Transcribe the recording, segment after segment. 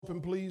Open,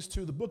 please,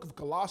 to the book of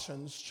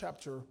Colossians,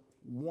 chapter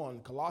 1.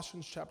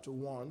 Colossians, chapter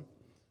 1.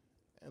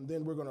 And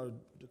then we're going to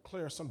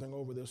declare something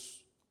over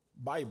this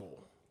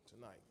Bible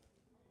tonight.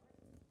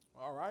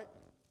 All right?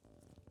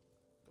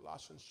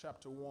 Colossians,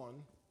 chapter 1.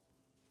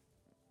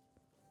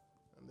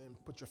 And then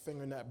put your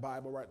finger in that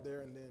Bible right there,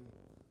 and then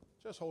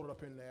just hold it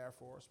up in the air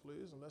for us,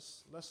 please. And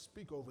let's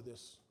speak over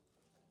this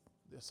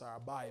our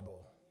Bible.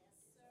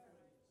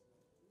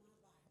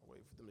 I'll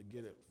wait for them to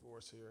get it for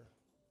us here.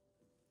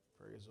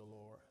 Praise the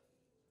Lord.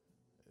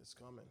 It's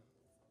coming.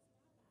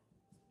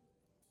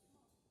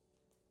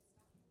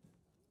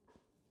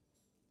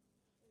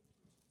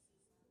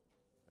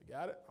 I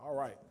got it? All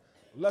right.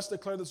 Let's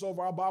declare this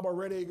over our Bible.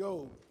 Ready to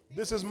go.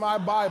 This is my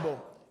Bible.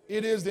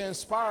 It is the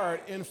inspired,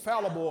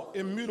 infallible,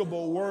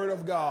 immutable Word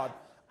of God.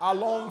 I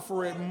long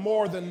for it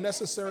more than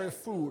necessary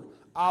food.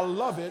 I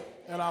love it,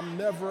 and I'm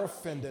never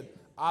offended.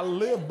 I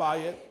live by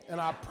it,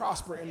 and I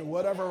prosper in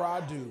whatever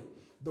I do.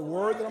 The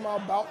Word that I'm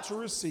about to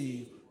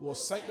receive will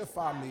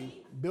sanctify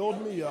me,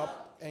 build me up,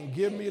 and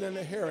give me an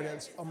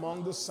inheritance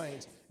among the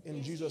saints.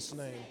 In Jesus'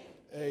 name,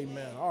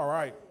 amen. All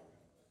right.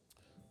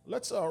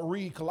 Let's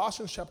read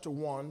Colossians chapter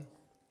 1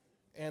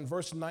 and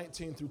verse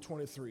 19 through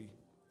 23.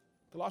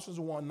 Colossians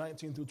 1,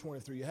 19 through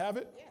 23. You have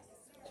it?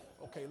 Yes.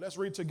 Okay, let's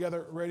read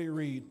together. Ready to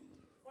read.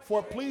 For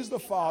it pleased the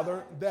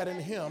Father that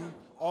in him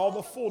all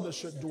the fullness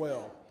should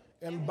dwell,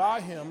 and by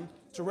him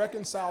to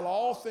reconcile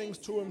all things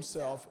to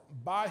himself,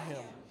 by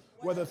him,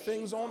 whether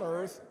things on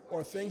earth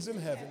or things in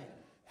heaven,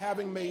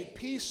 having made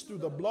peace through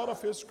the blood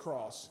of his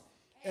cross.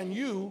 And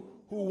you,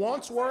 who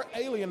once were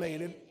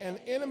alienated and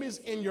enemies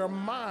in your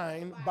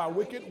mind by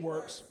wicked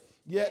works,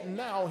 yet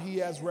now he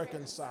has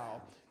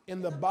reconciled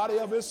in the body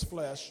of his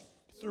flesh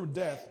through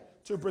death,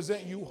 to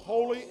present you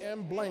holy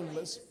and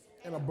blameless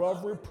and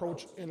above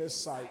reproach in his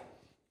sight.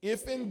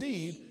 If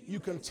indeed you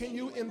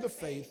continue in the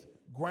faith,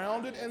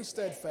 grounded and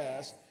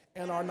steadfast,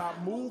 and are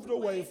not moved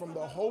away from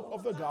the hope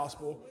of the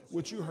gospel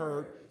which you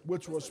heard,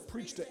 which was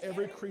preached to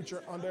every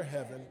creature under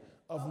heaven,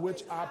 of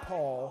which I,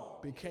 Paul,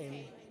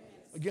 became.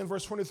 Again,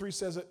 verse 23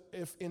 says,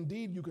 if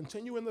indeed you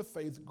continue in the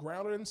faith,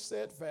 grounded and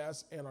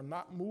steadfast, and are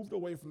not moved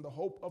away from the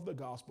hope of the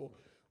gospel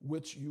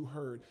which you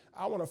heard.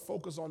 I want to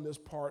focus on this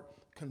part,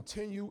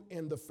 continue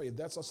in the faith.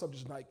 That's our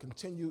subject tonight,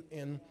 continue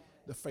in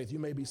the faith. You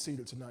may be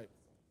seated tonight.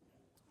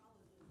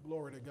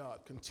 Glory to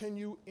God.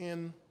 Continue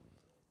in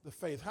the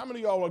faith. How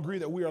many of y'all agree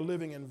that we are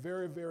living in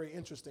very, very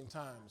interesting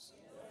times?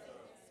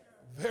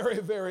 Very,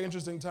 very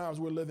interesting times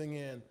we're living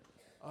in.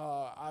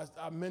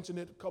 I mentioned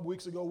it a couple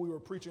weeks ago. We were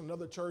preaching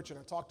another church, and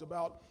I talked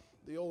about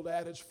the old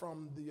adage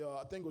from the,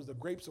 I think it was the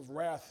Grapes of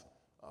Wrath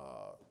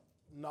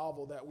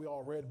novel that we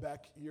all read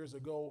back years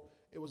ago.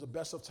 It was the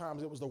best of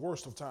times. It was the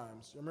worst of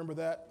times. You remember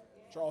that?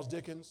 Charles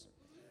Dickens.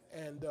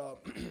 And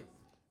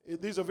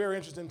these are very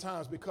interesting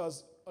times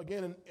because,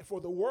 again, for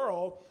the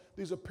world,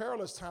 these are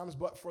perilous times,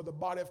 but for the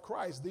body of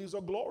Christ, these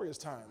are glorious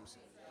times.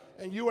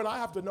 And you and I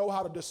have to know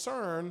how to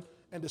discern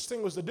and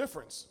distinguish the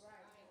difference,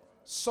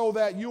 so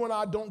that you and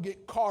I don't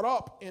get caught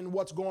up in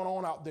what's going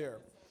on out there.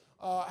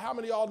 How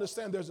many of y'all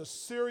understand there's a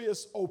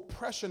serious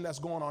oppression that's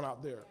going on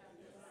out there?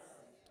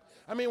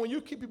 I mean, when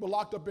you keep people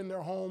locked up in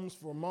their homes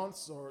for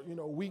months or,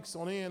 weeks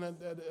on end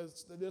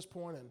at this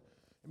point, and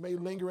it may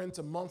linger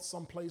into months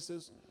some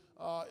places,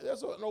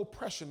 there's an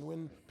oppression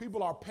when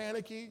people are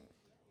panicky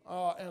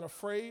and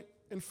afraid.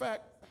 In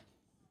fact,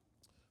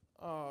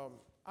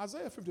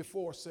 Isaiah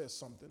 54 says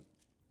something.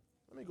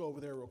 Let me go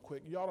over there real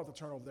quick. Y'all don't have to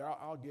turn over there.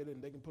 I'll get it,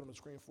 and they can put it on the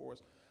screen for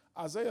us.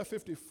 Isaiah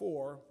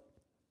 54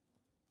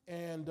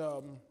 and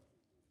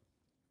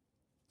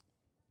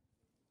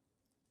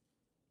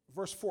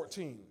verse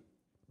 14.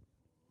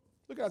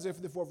 Look at Isaiah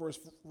 54,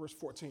 verse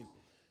 14.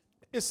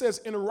 It says,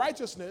 in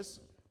righteousness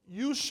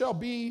you shall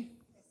be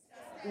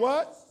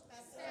what?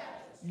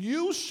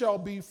 You shall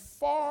be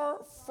far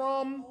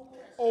from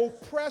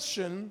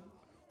oppression,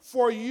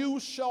 for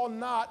you shall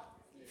not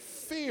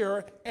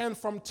fear, and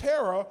from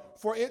terror,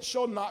 for it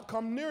shall not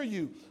come near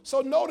you.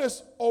 So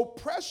notice,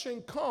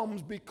 oppression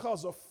comes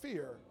because of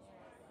fear.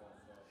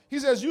 He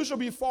says, you shall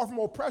be far from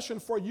oppression,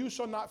 for you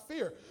shall not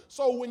fear.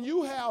 So when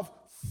you have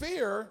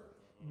fear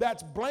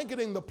that's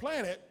blanketing the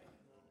planet,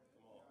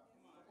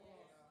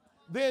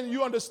 then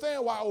you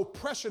understand why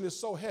oppression is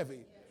so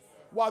heavy,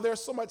 why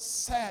there's so much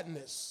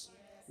sadness,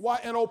 why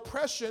an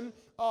oppression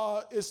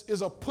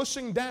is a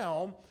pushing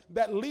down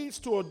that leads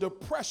to a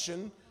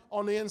depression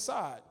on the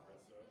inside.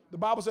 The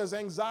Bible says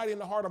anxiety in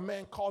the heart of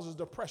man causes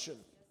depression.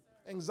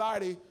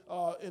 Anxiety,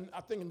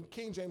 I think in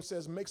King James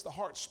says, makes the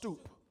heart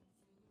stoop.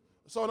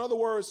 So in other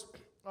words,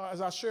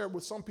 as I shared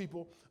with some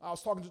people, I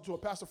was talking to a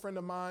pastor friend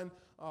of mine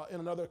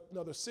in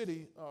another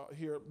city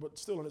here, but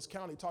still in his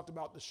county, talked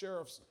about the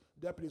sheriff's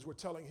deputies were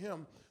telling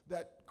him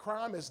that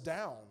crime is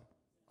down.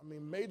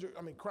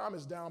 Crime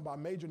is down by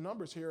major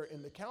numbers here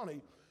in the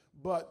county,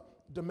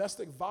 but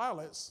domestic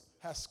violence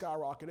has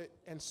skyrocketed,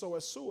 and so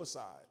has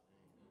suicide.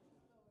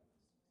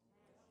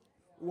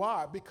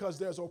 Why? Because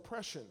there's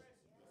oppression.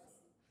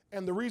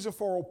 And the reason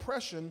for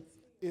oppression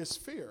is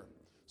fear.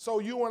 So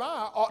you and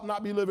I ought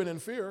not be living in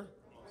fear.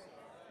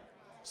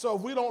 So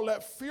if we don't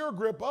let fear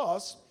grip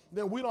us,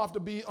 then we don't have to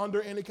be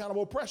under any kind of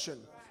oppression.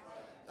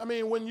 I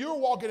mean, when you're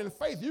walking in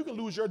faith, you can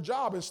lose your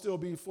job and still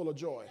be full of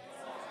joy.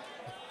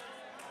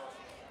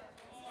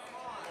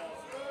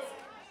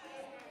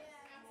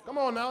 Come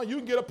on now, you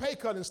can get a pay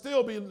cut and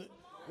still be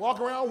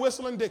walking around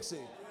whistling Dixie.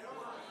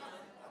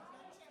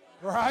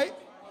 Right?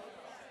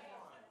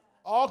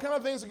 All kind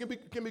of things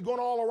that can be going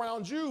all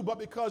around you, but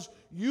because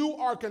you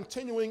are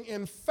continuing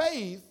in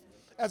faith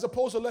as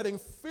opposed to letting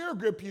fear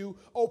grip you,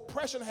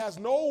 oppression has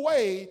no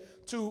way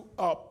to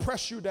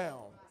press you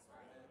down.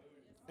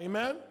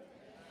 Amen?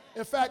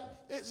 In fact,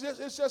 it's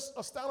just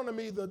astounding to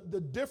me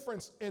the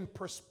difference in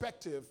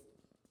perspective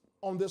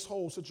on this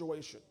whole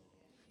situation.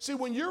 See,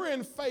 when you're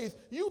in faith,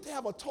 you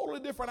have a totally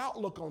different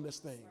outlook on this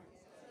thing.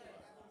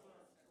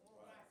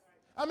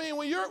 I mean,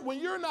 when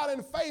you're not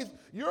in faith,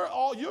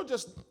 you're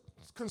just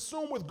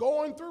consumed with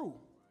going through.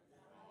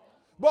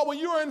 But when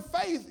you're in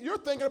faith, you're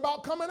thinking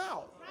about coming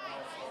out.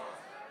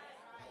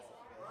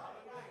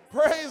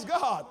 Praise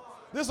God.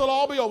 This will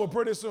all be over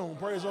pretty soon.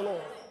 Praise the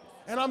Lord.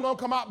 And I'm going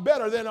to come out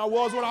better than I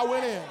was when I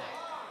went in.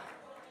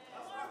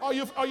 Are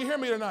you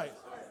hearing me tonight?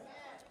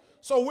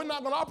 So we're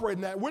not going to operate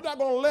in that. We're not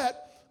going to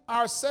let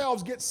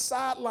ourselves get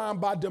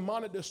sidelined by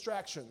demonic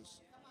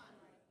distractions.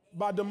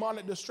 By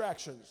demonic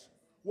distractions.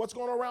 What's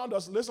going on around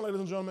us, listen, ladies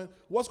and gentlemen,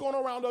 what's going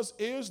on around us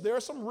is there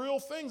are some real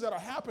things that are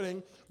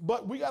happening,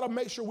 but we got to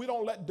make sure we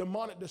don't let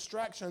demonic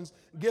distractions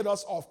get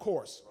us off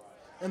course.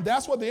 And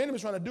that's what the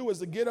enemy's trying to do, is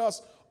to get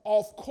us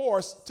off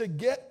course, to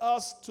get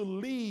us to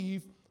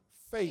leave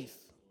faith.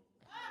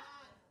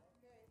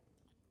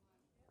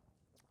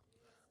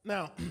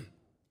 Now,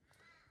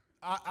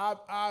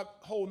 I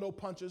hold no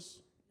punches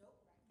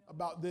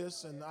about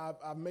this, and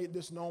I've made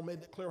this known,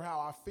 made it clear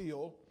how I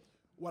feel.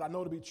 What I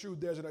know to be true,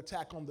 there's an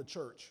attack on the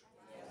church.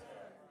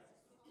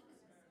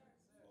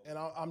 And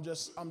I'm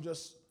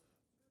just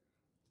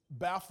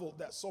baffled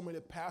that so many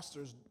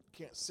pastors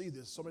can't see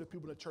this. So many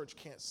people in the church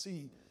can't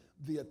see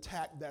the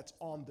attack that's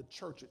on the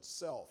church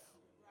itself.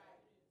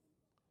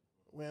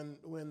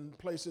 When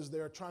places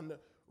they're trying to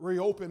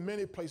reopen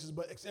many places,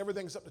 but it's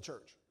everything except the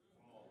church.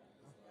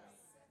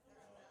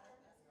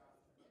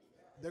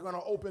 They're going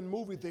to open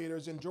movie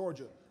theaters in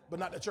Georgia, but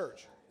not the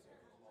church.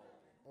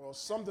 Well,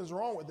 something's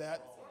wrong with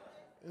that.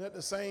 Isn't that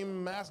the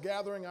same mass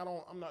gathering?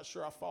 I'm not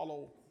sure I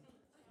follow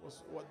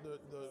what the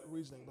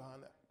reasoning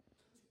behind that.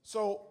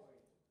 So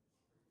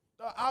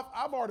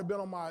I've already been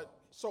on my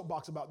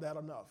soapbox about that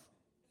enough.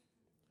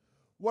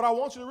 What I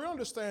want you to really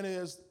understand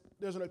is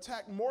there's an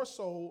attack more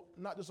so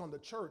not just on the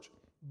church,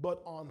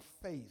 but on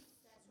faith.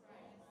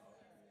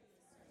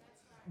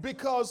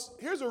 Because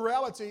here's the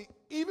reality,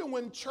 even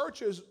when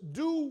churches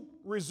do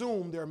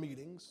resume their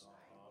meetings,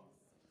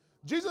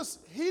 Jesus,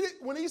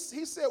 when he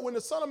said when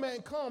the Son of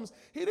Man comes,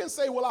 he didn't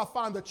say, will I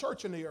find the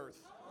church in the earth?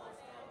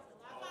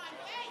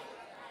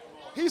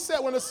 He said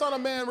when the Son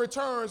of Man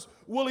returns,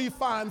 will he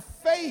find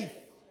faith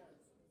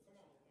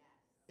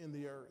in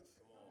the earth?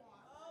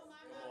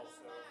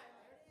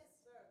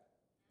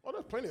 Well,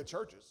 there's plenty of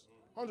churches,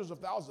 hundreds of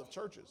thousands of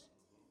churches.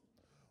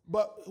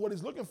 But what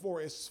he's looking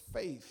for is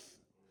faith.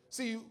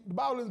 See, the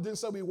Bible didn't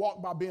say we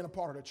walk by being a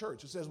part of the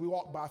church. It says we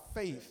walk by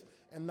faith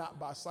and not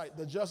by sight.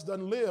 The just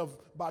doesn't live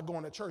by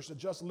going to church. The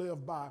just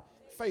live by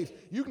faith.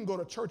 You can go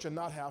to church and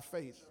not have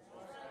faith.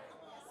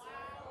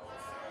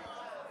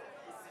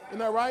 Isn't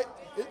that right?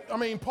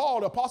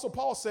 The Apostle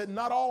Paul said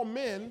not all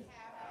men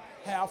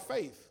have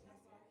faith.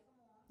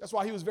 That's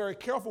why he was very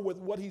careful with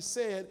what he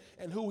said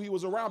and who he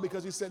was around,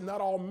 because he said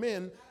not all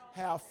men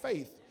have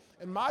faith.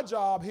 And my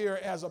job here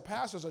as a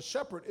pastor, as a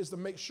shepherd, is to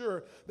make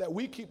sure that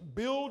we keep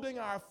building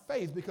our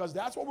faith, because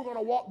that's what we're going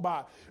to walk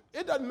by.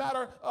 It doesn't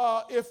matter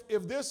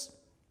if this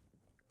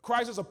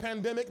crisis or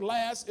pandemic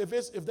lasts,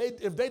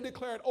 if they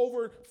declare it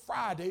over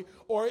Friday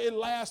or it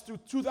lasts through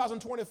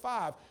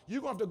 2025, you're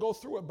going to have to go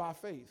through it by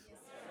faith.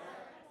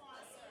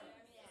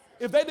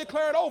 If they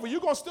declare it over, you're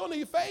going to still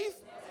need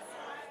faith.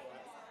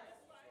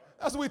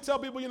 That's what we tell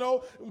people,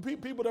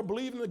 people that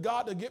believe in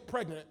God to get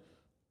pregnant.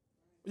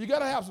 You got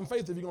to have some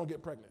faith if you're going to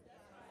get pregnant.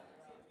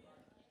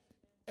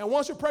 And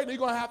once you're pregnant,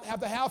 you're going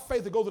to have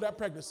faith to go through that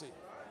pregnancy.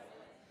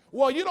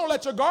 Well, you don't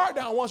let your guard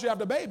down once you have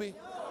the baby.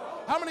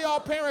 How many of y'all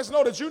parents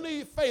know that you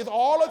need faith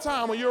all the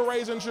time when you're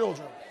raising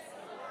children?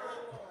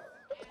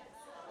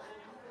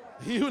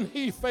 You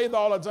need faith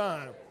all the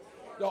time.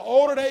 The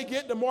older they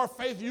get, the more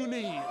faith you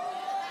need.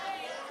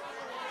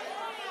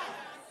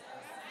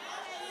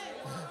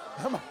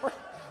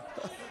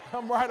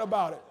 I'm right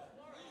about it.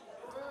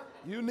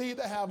 You need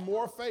to have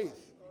more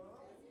faith.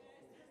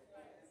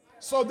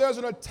 So there's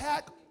an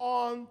attack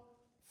on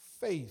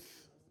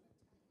faith.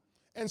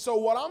 And so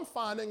what I'm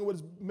finding,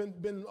 what's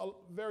been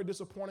very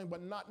disappointing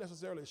but not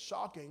necessarily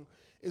shocking,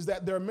 is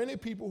that there are many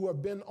people who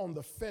have been on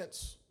the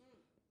fence,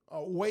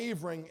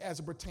 wavering as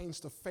it pertains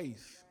to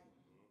faith.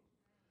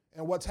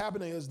 And what's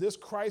happening is this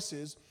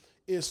crisis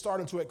is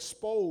starting to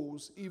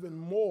expose even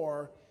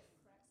more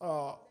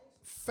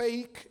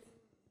fake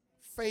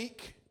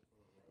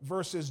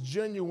versus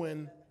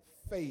genuine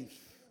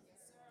faith.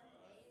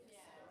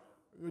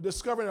 We're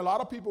discovering a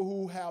lot of people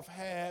who have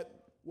had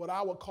what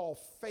I would call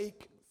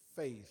fake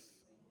faith.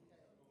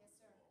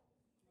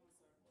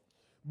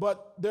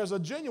 But there's a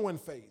genuine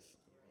faith.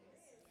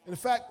 In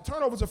fact,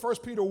 turn over to 1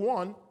 Peter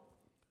 1,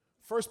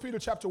 1 Peter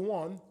chapter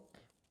 1,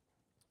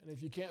 and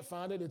if you can't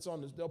find it, it's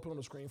on they'll put it on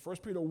the screen. 1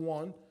 Peter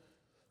 1,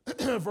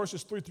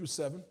 verses 3 through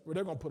 7. Well,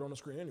 they're going to put it on the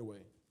screen anyway,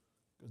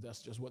 because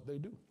that's just what they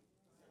do.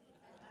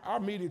 Our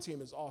media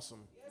team is awesome.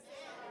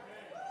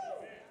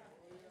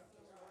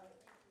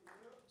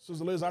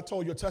 Sister Liz, I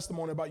told your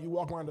testimony about you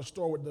walking around the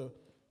store with the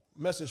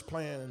message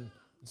playing and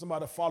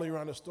somebody follow you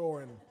around the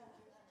store and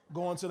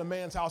going to the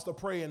man's house to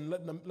pray and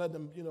let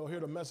them hear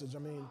the message. I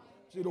mean,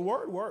 see, the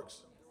word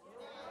works.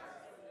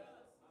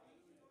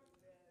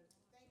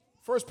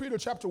 1 Peter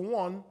chapter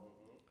 1,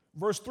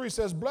 verse 3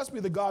 says, "Blessed be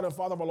the God and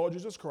Father of our Lord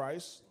Jesus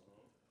Christ,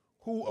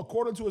 who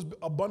according to his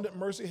abundant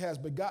mercy has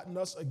begotten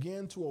us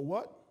again to a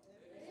what?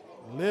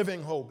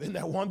 Living hope. Isn't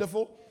that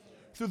wonderful?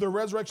 Through the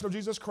resurrection of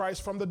Jesus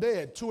Christ from the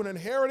dead, to an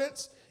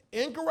inheritance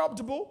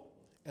incorruptible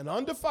and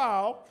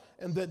undefiled,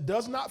 and that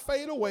does not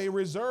fade away,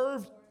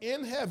 reserved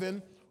in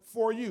heaven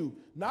for you."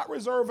 Not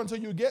reserved until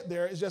you get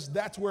there. It's just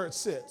that's where it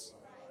sits.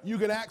 You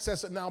can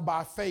access it now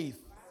by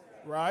faith,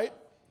 right?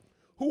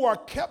 Who are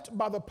kept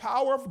by the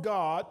power of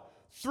God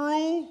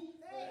through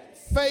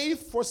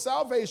faith for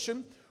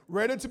salvation,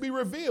 ready to be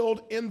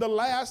revealed in the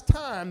last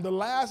time, the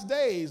last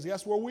days.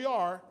 That's where we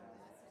are.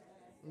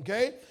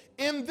 Okay?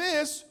 In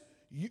this,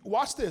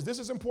 watch this. This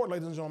is important,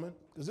 ladies and gentlemen,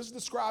 because this is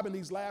describing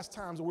these last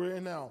times that we're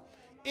in now.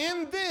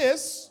 In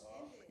this,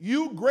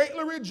 you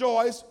greatly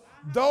rejoice,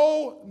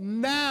 though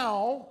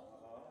now,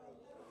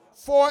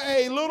 for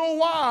a little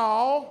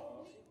while,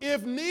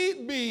 if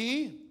need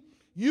be,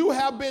 you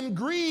have been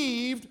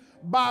grieved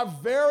by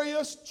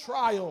various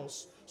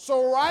trials.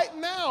 So right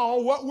now,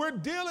 what we're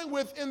dealing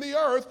with in the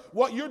earth,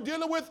 what you're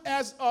dealing with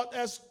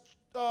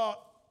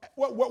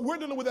what we're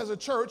dealing with as a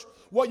church,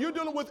 what you're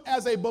dealing with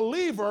as a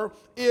believer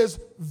is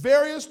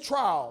various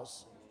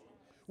trials,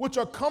 which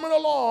are coming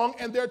along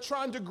and they're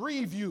trying to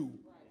grieve you.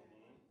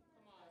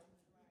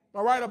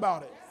 Am I right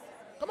about it?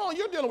 Come on,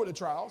 you're dealing with the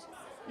trials.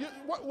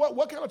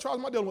 What kind of trials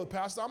am I dealing with,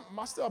 Pastor?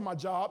 I still have my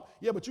job.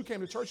 Yeah, but you came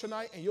to church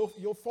tonight and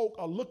your folk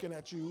are looking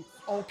at you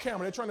on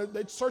camera.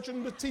 They're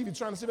searching the TV,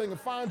 trying to see if they can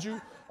find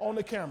you on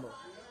the camera.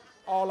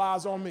 All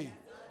eyes on me.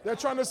 They're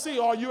trying to see,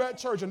 are you at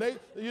church? And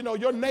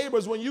your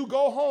neighbors, when you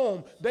go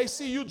home, they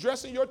see you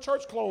dressing your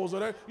church clothes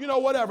or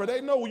whatever.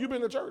 They know you've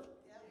been to church.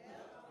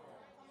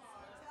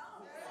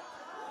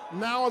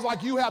 Now it's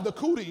like you have the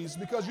cooties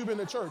because you've been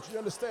to church. You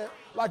understand?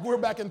 Like we're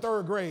back in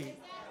third grade.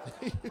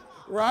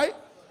 Right?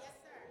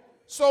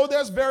 So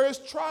there's various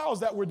trials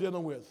that we're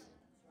dealing with.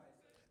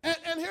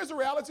 And here's the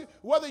reality.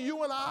 Whether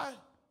you and I,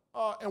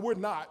 and we're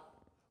not,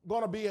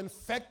 going to be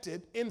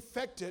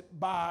infected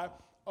by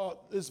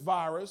this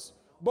virus,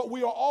 but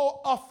we are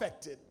all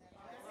affected.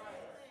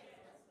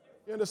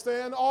 You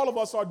understand? All of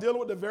us are dealing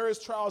with the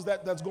various trials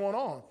that's going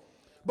on.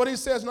 But he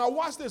says, now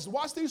watch this.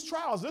 Watch these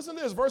trials. Listen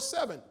to this, verse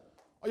 7.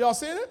 Are y'all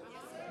seeing it?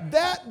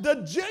 That the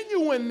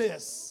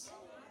genuineness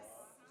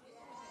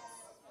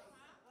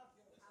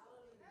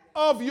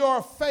of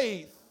your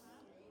faith.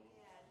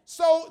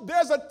 So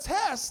there's a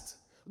test.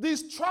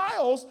 These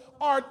trials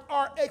are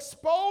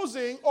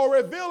exposing or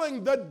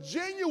revealing the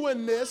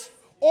genuineness,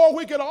 or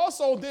we can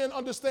also then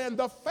understand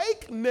the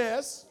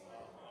fakeness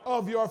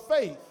of your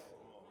faith.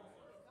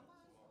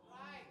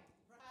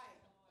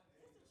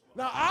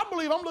 Now, I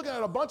believe I'm looking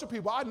at a bunch of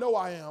people, I know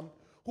I am,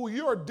 who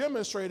you are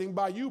demonstrating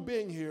by you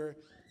being here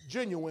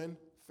genuine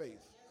faith.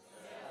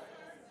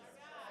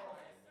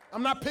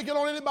 I'm not picking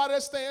on anybody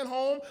that's staying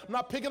home. I'm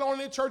not picking on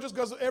any churches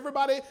because every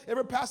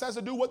pastor has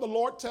to do what the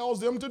Lord tells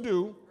them to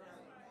do.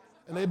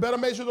 And they better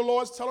make sure the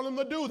Lord's telling them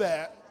to do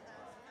that.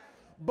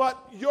 But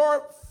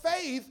your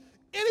faith,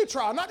 any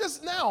trial, not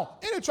just now,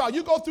 any trial,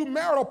 you go through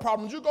marital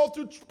problems, you go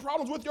through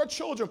problems with your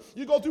children,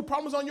 you go through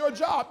problems on your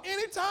job,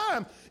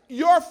 anytime,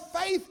 your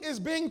faith is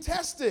being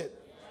tested.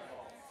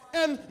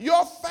 And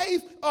your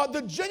faith,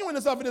 the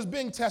genuineness of it is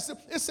being tested.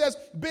 It says,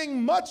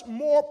 being much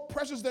more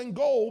precious than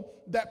gold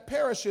that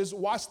perishes.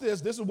 Watch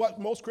this. This is what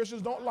most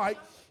Christians don't like.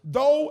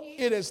 Though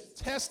it is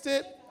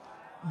tested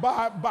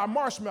by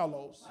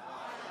marshmallows,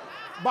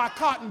 by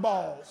cotton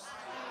balls.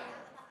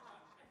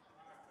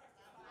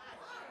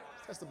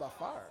 Tested by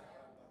fire.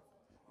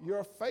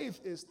 Your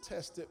faith is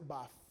tested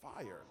by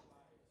fire.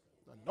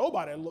 Now,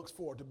 nobody looks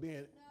forward to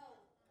being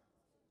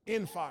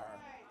in fire.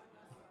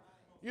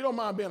 You don't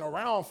mind being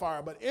around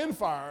fire, but in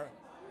fire.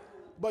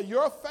 But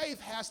your faith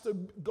has to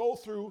go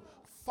through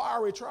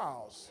fiery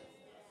trials.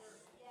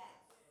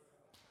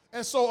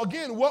 And so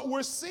again, what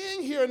we're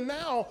seeing here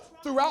now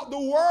throughout the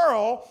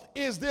world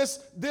is this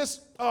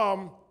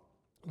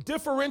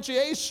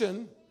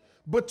differentiation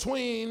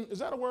between, is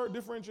that a word,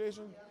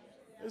 differentiation?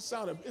 It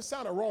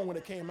sounded wrong when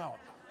it came out.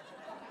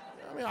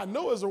 I mean, I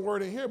know there's a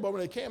word in here, but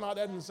when it came out,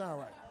 that didn't sound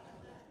right.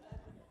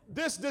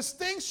 This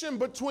distinction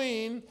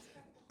between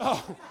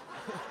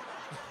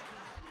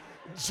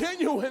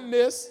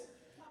genuineness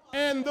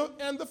and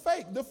the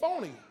fake, the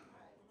phony.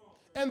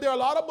 And there are a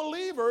lot of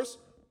believers,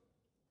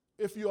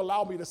 if you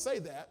allow me to say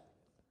that,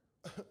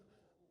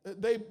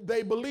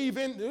 They believe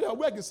in,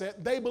 we can say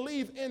it, they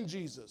believe in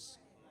Jesus.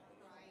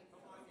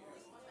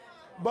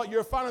 But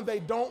you're finding they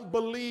don't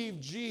believe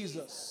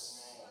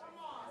Jesus.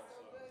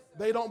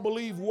 They don't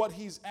believe what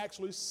he's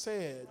actually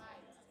said.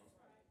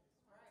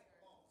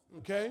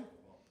 Okay?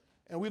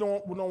 And we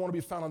don't want to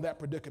be found in that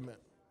predicament.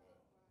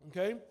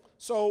 Okay?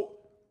 So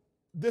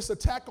this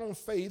attack on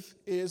faith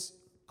is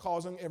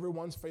causing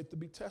everyone's faith to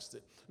be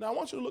tested. Now I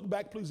want you to look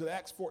back, please, at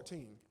Acts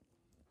 14.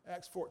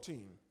 Acts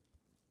 14.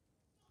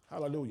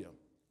 Hallelujah.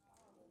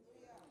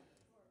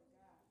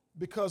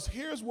 Because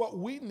here's what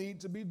we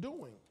need to be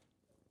doing.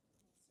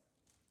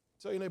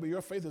 Tell your neighbor,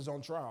 your faith is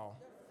on trial.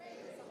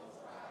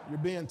 You're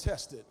being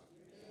tested.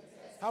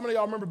 How many of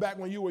y'all remember back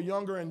when you were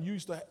younger and you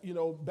used to,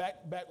 back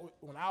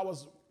when I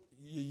was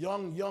a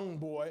young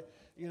boy,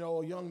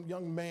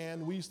 young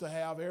man, we used to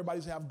have, everybody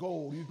used to have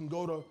gold. You can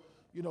go to,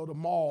 the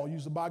mall. You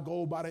used to buy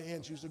gold by the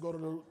inch. You used to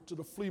go to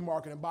the flea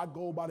market and buy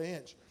gold by the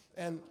inch.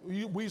 And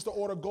we used to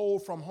order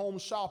gold from Home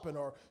Shopping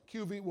or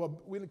QVC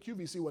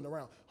wasn't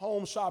around.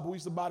 Home Shopping, we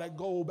used to buy that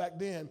gold back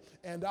then.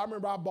 And I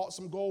remember I bought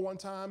some gold one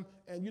time,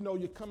 and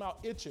you come out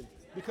itching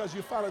because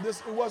you found out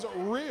it wasn't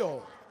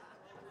real.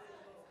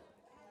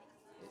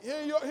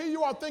 Here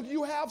you are thinking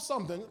you have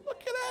something.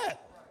 Look at that.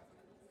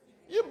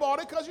 You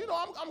bought it because,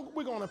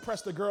 we're going to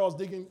impress the girls,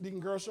 Deacon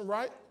Gershon,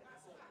 right?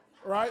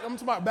 Right? I'm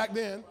talking about back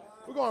then.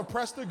 We're going to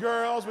impress the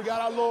girls. We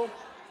got our little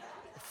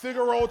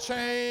Figaro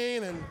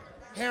chain and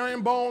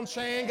herringbone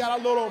chain, got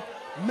a little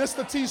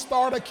Mr. T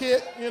starter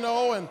kit, and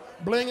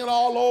blinging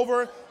all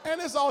over.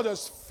 And it's all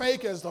just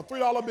fake as the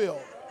 $3 bill.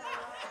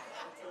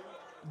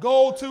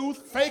 Gold tooth,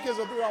 fake as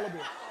a $3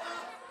 bill.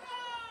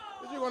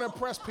 But you're going to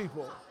impress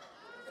people,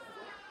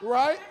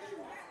 right?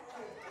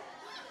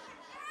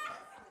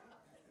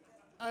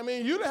 I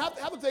mean, you didn't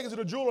have to take it to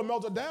the jeweler and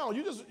melt it down.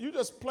 You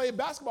just played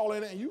basketball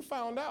in it and you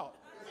found out.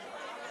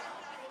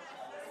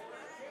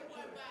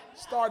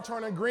 Start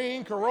turning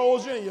green,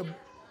 corrosion, and your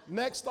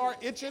neck start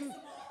itching,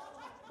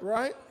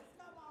 right?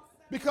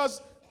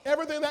 Because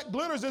everything that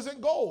glitters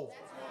isn't gold.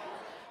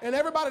 And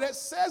everybody that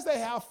says they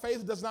have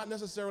faith does not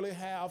necessarily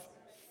have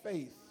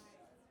faith.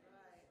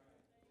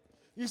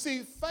 You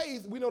see,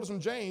 faith, we notice from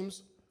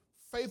James,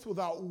 faith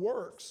without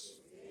works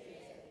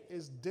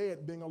is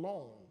dead, being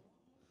alone.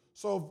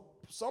 So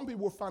some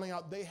people are finding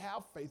out they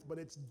have faith, but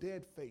it's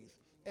dead faith.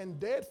 And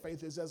dead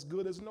faith is as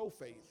good as no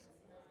faith.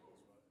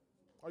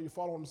 Are you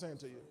following what I'm saying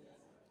to you?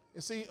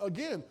 And see,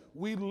 again,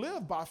 we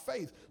live by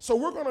faith. So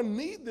we're going to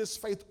need this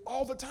faith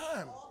all the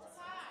time.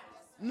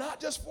 Not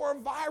just for a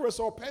virus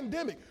or a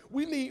pandemic.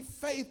 We need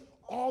faith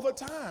all the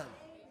time.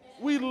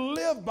 We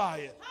live by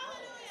it.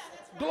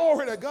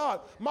 Glory to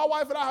God. My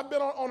wife and I have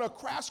been on a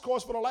crash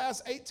course for the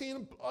last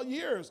 18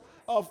 years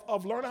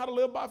of learning how to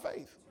live by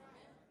faith.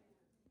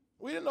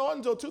 We didn't know it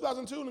until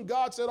 2002, and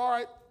God said, all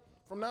right,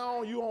 from now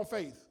on, you on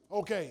faith.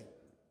 Okay.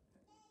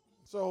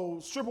 So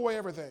strip away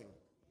everything.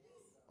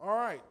 All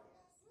right.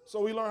 So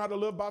we learned how to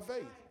live by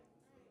faith.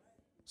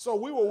 So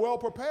we were well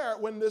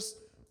prepared when this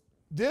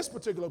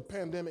particular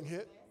pandemic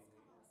hit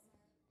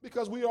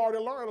because we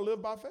already learned to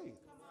live by faith.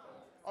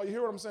 Oh, you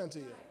hear what I'm saying to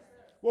you?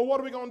 Well, what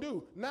are we going to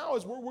do? Now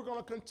is we're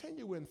going to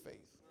continue in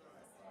faith.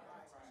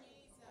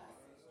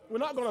 We're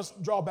not going to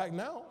draw back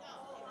now.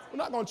 We're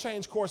not going to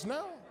change course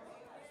now.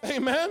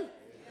 Amen?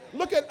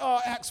 Look at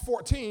Acts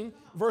 14,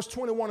 verse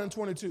 21 and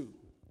 22.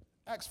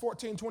 Acts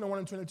 14, 21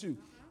 and 22.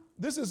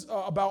 This is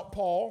about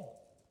Paul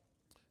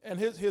and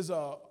his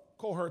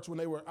cohorts when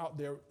they were out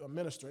there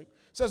ministering. It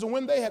says,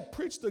 when they had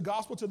preached the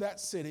gospel to that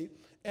city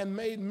and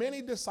made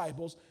many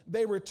disciples,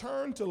 they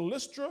returned to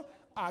Lystra,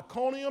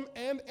 Iconium,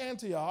 and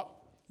Antioch,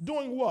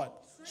 doing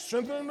what?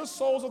 Strengthening the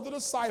souls of the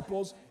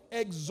disciples,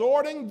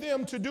 exhorting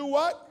them to do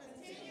what?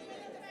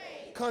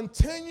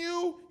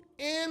 Continue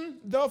in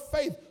the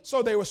faith.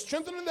 So they were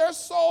strengthening their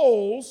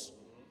souls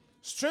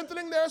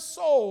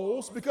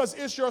because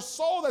it's your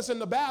soul that's in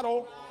the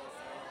battle.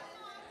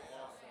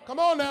 Come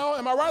on now,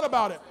 am I right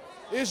about it?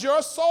 It's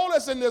your soul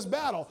that's in this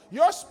battle.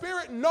 Your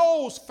spirit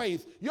knows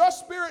faith. Your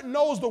spirit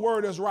knows the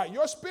word is right.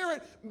 Your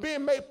spirit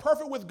being made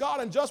perfect with God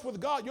and just with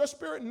God, your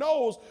spirit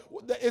knows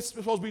that it's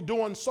supposed to be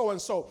doing so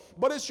and so.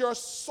 But it's your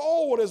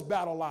soul where this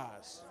battle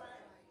lies.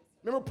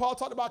 Remember Paul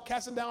talked about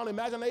casting down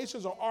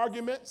imaginations or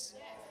arguments,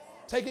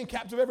 taking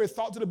captive every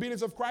thought to the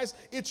obedience of Christ.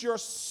 It's your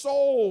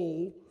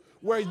soul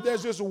where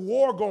there's this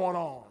war going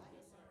on.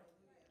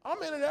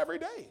 I'm in it every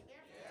day.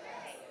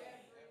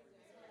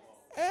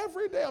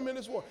 Every day I'm in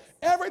this war.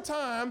 Every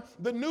time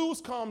the news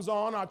comes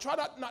on, I try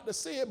not to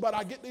see it, but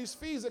I get these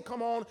feeds that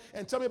come on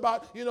and tell me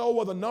about,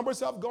 well, the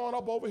numbers have gone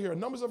up over here.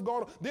 Numbers have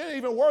gone up. Then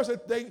even worse,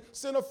 they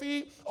send a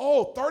feed,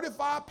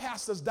 35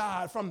 pastors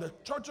died from the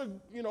church of,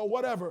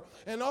 whatever.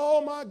 And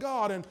oh my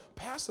God, and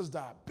pastors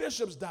died,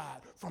 bishops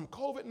died from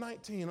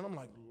COVID-19. And I'm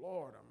like,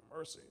 Lord have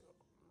mercy.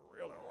 I'm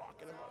really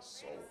rocking in my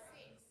soul.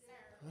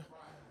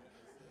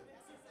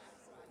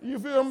 You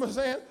feel what I'm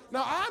saying?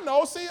 Now, I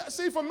know,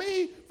 see, for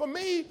me,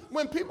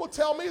 when people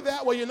tell me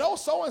that, well,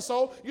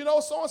 so-and-so,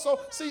 so-and-so,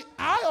 see,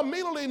 I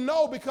immediately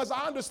know because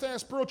I understand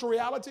spiritual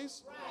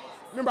realities.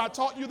 Remember I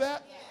taught you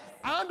that?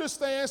 I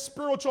understand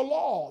spiritual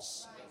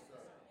laws.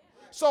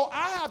 So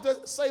I have to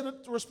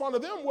to respond to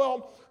them,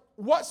 well,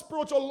 what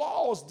spiritual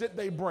laws did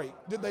they break?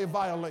 Did they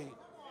violate?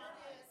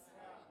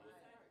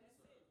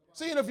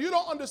 See, and if you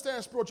don't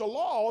understand spiritual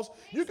laws,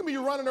 you can be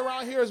running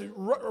around here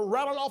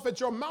rattling off at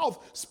your mouth,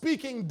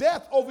 speaking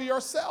death over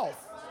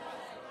yourself.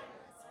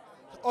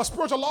 A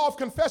spiritual law of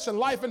confession,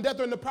 life and death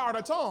are in the power of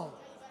the tongue.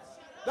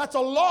 That's a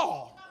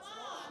law.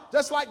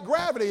 Just like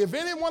gravity. If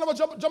any one of us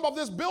jump off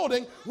this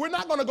building, we're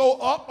not going to go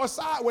up or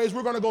sideways.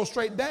 We're going to go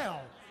straight down.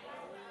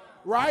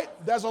 Right?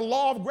 There's a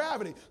law of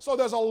gravity. So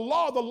there's a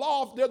law,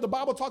 the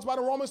Bible talks about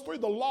in Romans 3,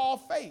 the law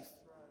of faith.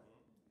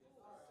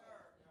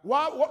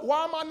 Why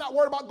am I not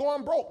worried about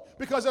going broke?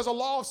 Because there's a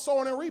law of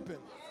sowing and reaping.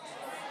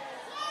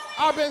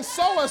 I've been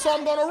sowing, so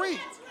I'm going to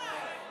reap.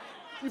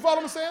 You follow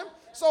what I'm saying?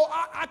 So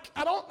I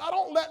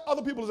don't let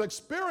other people's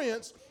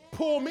experience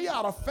pull me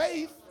out of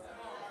faith.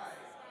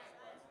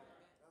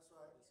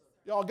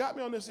 Y'all got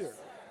me on this here?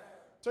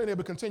 Tell your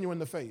neighbor, continue in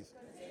the faith.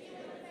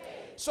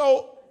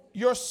 So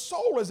your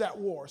soul is at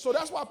war. So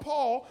that's why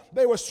Paul,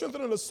 they were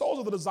strengthening the souls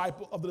of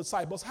the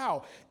disciples.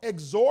 How?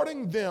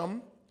 Exhorting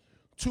them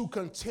to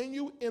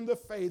continue in the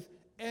faith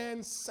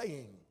and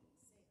saying.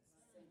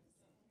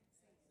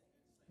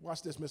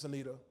 Watch this, Miss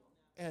Anita.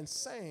 And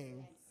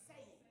saying,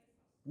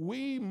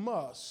 we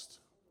must,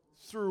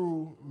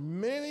 through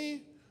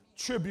many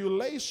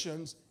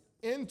tribulations,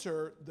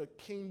 enter the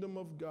kingdom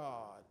of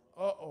God.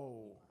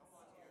 Uh-oh.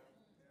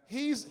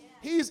 He's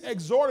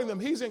exhorting them.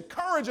 He's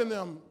encouraging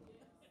them.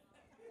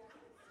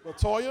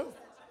 Latoya,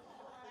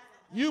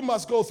 you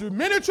must go through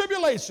many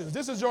tribulations.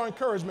 This is your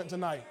encouragement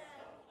tonight.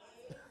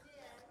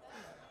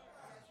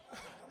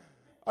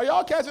 Are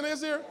y'all catching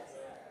this here?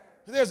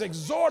 There's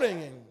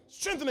exhorting and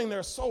strengthening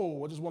their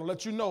soul. I just want to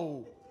let you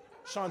know,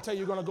 Shantae,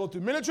 you're going to go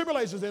through many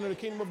tribulations to enter the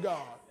kingdom of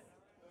God.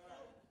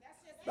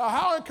 Now,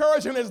 how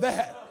encouraging is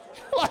that?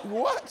 Like,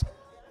 what?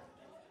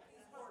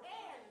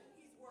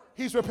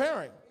 He's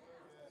preparing.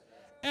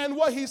 And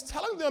what he's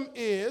telling them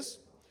is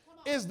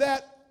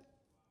that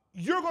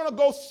you're going to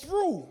go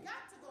through.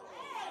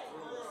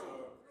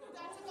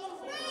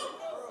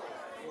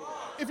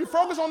 If you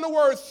focus on the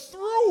word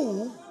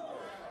through,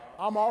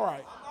 I'm all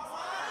right.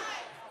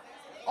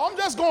 I'm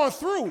just going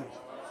through.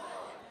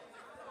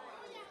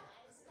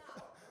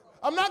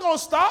 I'm not going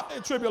to stop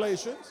at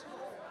tribulations.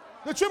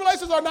 The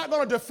tribulations are not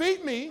going to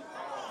defeat me.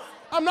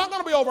 I'm not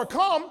going to be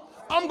overcome.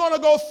 I'm going to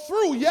go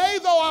through. Yea,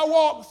 though I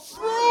walk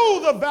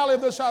through the valley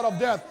of the shadow of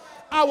death,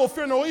 I will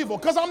fear no evil.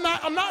 Because I'm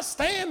not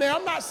staying there.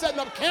 I'm not setting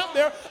up camp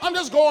there. I'm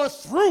just going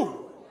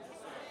through.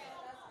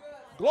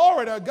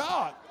 Glory to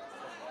God.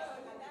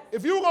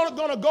 If you're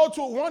going to go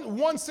to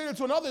one city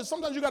to another,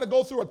 sometimes you got to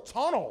go through a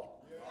tunnel.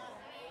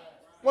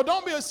 Well,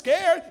 don't be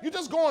scared. You're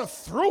just going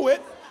through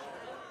it.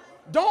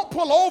 Don't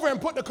pull over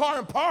and put the car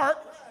in park.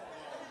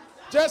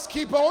 Just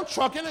keep on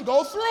trucking and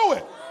go through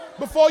it.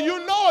 Before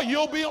you know it,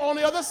 you'll be on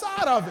the other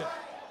side of it.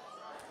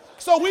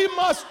 So we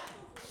must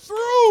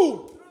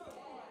through.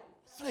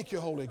 Thank you,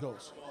 Holy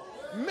Ghost.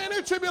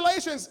 Many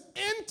tribulations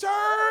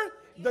enter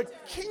the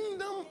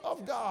kingdom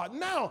of God.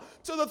 Now,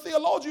 to the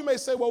theologian, you may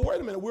say, well, wait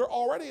a minute. We're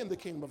already in the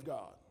kingdom of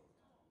God.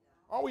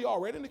 Are we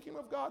already in the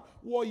kingdom of God?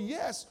 Well,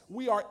 yes,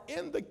 we are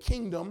in the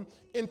kingdom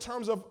in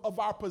terms of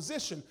our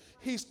position.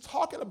 He's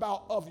talking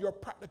about of your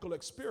practical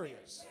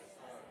experience.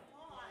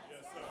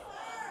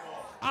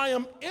 I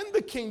am in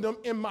the kingdom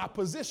in my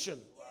position.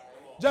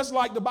 Just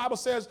like the Bible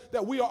says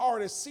that we are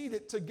already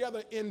seated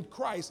together in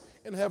Christ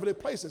in heavenly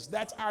places.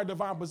 That's our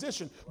divine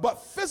position.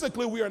 But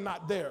physically, we are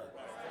not there.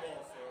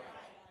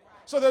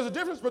 So there's a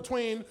difference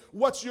between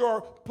what's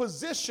your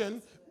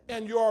position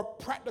and your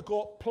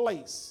practical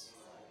place.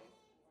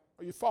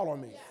 Are you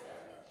following me?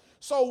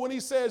 So when he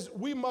says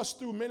we must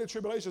through many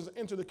tribulations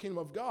enter the kingdom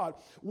of God,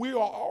 we are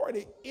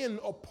already in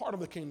a part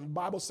of the kingdom. The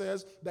Bible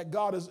says that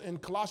God is in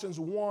Colossians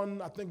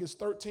 1, I think it's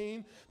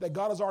 13, that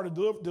God has already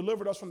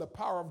delivered us from the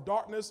power of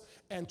darkness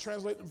and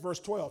translated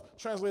verse 12,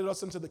 translated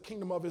us into the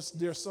kingdom of his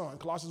dear son,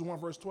 Colossians 1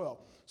 verse 12.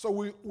 So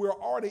we're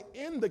already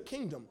in the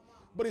kingdom,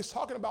 but he's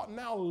talking about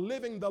now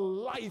living the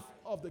life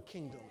of the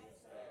kingdom.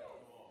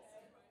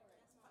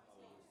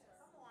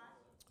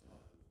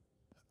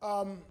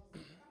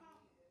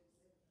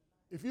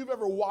 If you've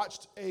ever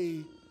watched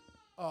a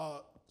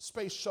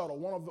space shuttle,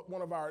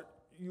 one of our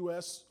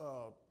U.S.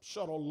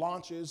 Shuttle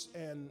launches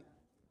and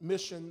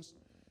missions,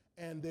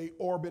 and they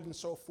orbit and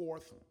so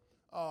forth,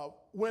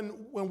 when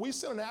we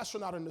send an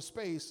astronaut into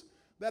space,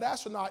 that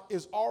astronaut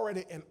is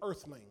already an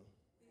earthling.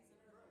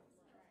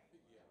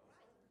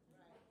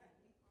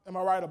 Am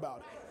I right about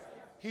it?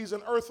 He's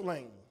an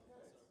earthling.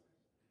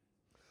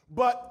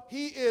 But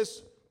he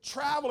is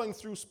traveling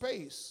through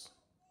space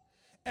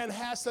and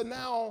has to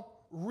now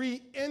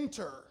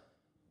re-enter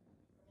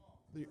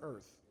the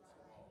earth.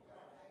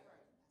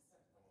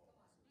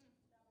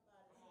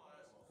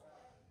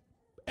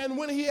 And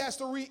when he has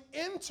to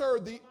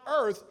re-enter the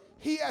earth,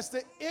 he has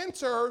to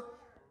enter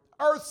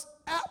earth's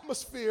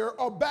atmosphere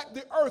or back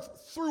the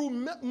earth through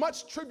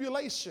much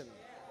tribulation.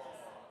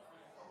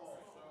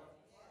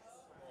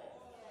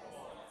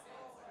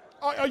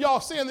 Are y'all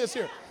seeing this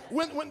here?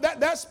 When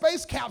that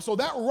space capsule,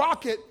 that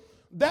rocket,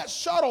 that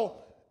shuttle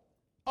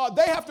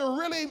they have to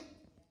really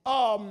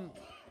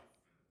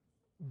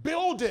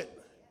build it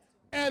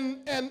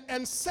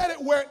and set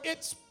it where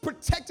it's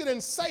protected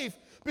and safe,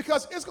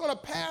 because it's going to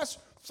pass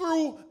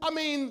through,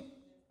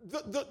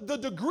 the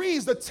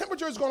degrees, the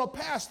temperature is going to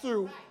pass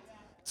through.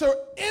 To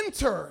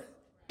enter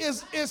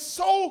is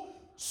so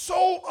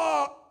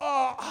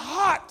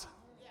hot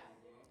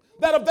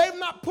that if they've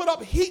not put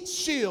up heat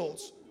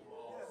shields,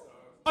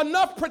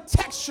 enough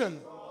protection,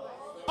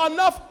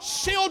 enough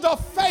shield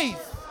of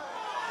faith,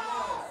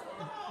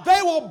 they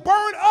will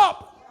burn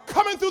up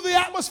coming through the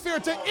atmosphere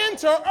to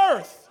enter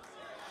earth.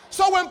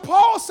 So when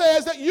Paul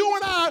says that you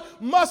and I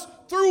must,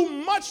 through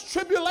much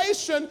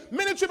tribulation,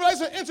 many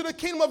tribulations, enter the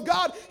kingdom of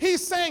God,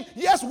 he's saying,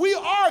 yes, we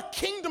are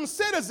kingdom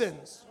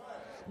citizens,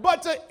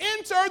 but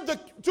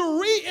to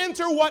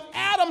re-enter what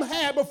Adam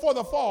had before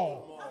the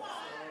fall,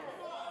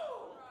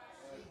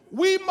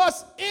 we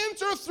must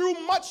enter through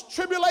much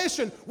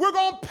tribulation. We're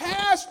going to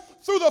pass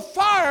through the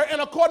fire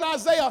and, according to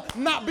Isaiah,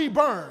 not be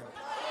burned.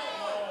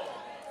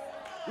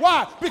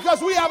 Why?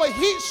 Because we have a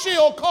heat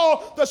shield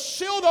called the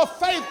shield of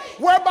faith,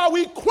 whereby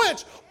we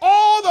quench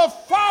all the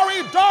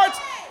fiery darts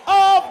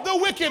of the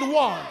wicked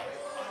one.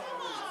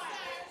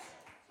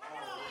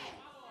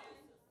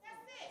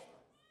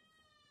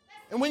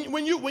 And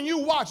when you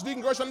watch,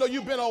 Deacon Gersh, I know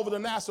you've been over to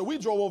NASA. We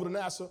drove over to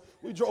NASA.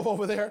 We drove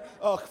over there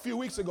a few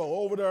weeks ago.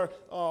 Over there,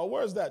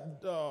 where's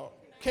that?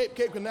 Cape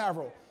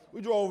Canaveral.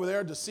 We drove over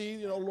there to see,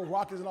 little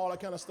rockets and all that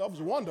kind of stuff. It was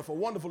a wonderful,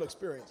 wonderful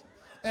experience.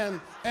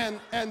 And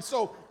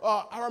so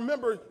I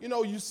remember,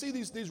 you see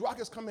these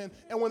rockets come in,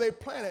 and when they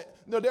plant it,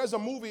 there's a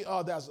movie,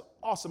 that's an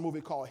awesome movie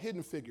called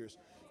Hidden Figures.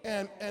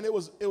 And it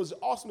was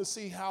awesome to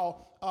see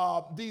how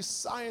these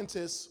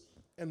scientists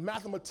and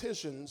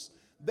mathematicians,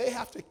 they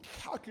have to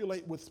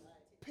calculate with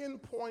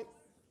pinpoint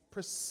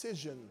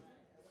precision,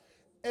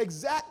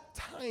 exact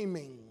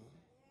timing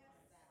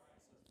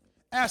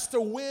as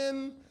to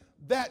when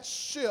that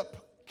ship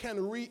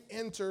can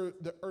re-enter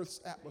the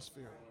Earth's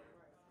atmosphere.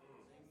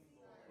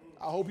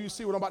 I hope you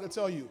see what I'm about to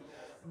tell you.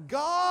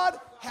 God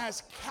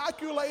has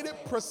calculated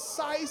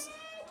precise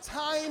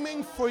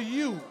timing for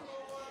you.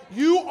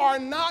 You are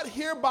not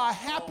here by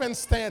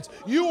happenstance.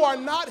 You are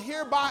not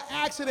here by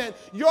accident.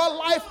 Your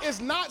life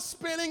is not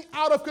spinning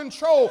out of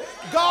control.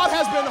 God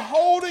has been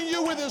holding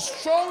you with his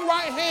strong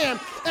right hand,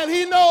 and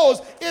he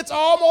knows it's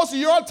almost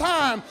your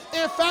time.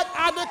 In fact,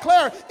 I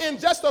declare in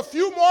just a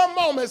few more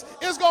moments,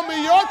 it's going to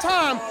be your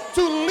time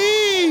to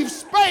leave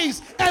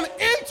space and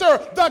enter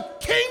the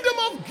kingdom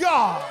of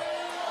God.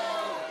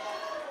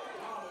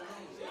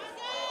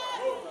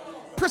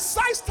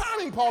 Precise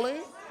timing,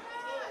 Pauline.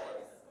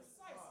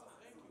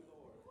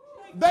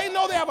 They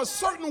know they have a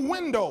certain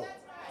window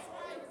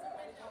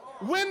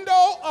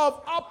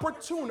of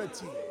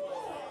opportunity.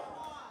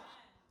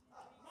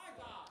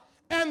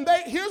 And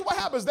here's what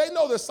happens. They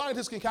know that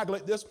scientists can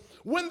calculate this.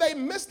 When they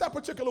miss that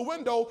particular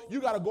window, you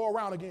got to go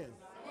around again.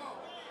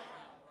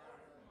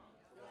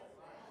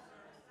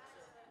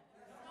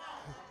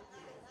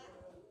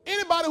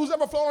 Anybody who's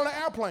ever flown on an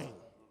airplane,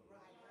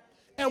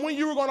 and when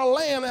you were going to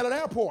land at an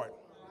airport,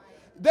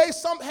 they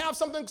have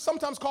something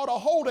sometimes called a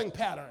holding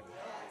pattern,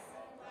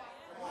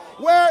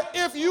 where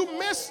if you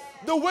miss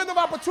the window of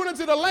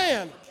opportunity to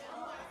land,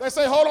 they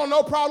say, hold on,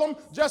 no problem,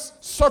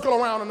 just circle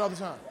around another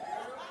time.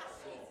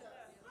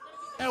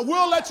 And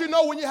we'll let you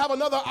know when you have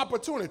another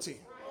opportunity.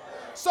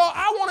 So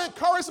I want to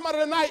encourage somebody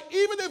tonight,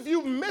 even if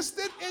you've missed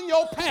it in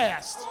your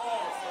past,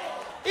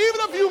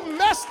 even if you've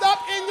messed up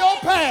in your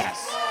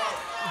past,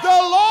 the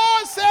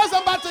Lord says,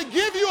 I'm about to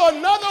give you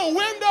another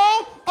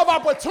window of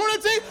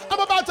opportunity. I'm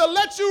about to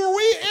let you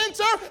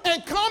re-enter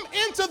and come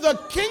into the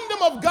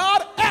kingdom of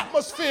God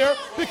atmosphere,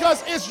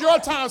 because it's your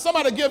time.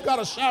 Somebody give God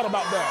a shout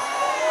about that.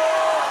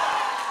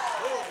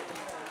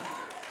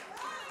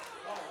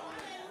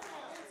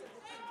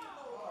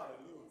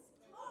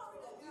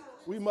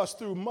 We must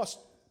through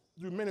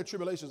many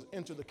tribulations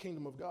enter the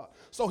kingdom of God.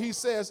 So he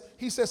says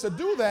to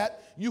do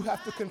that, you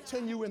have to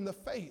continue in the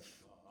faith.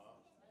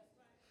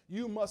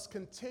 You must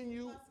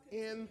continue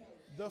in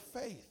the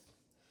faith.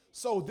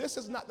 So this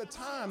is not the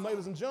time,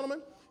 ladies and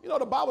gentlemen.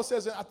 The Bible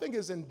says, I think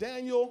it's in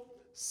Daniel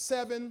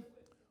 7,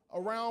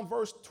 around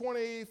verse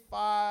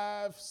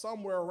 25,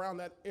 somewhere around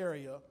that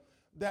area,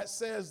 that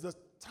says the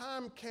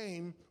time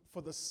came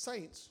for the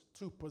saints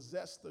to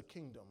possess the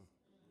kingdom.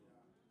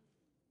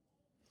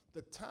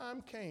 The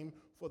time came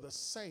for the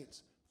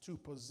saints to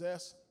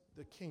possess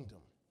the kingdom.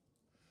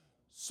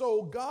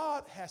 So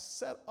God has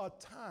set a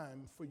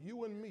time for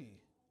you and me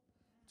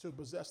to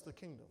possess the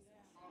kingdom.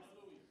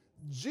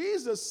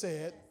 Jesus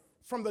said,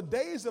 from the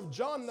days of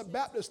John the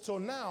Baptist till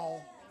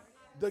now,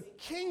 the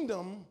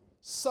kingdom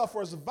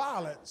suffers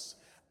violence,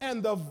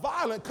 and the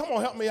violent, come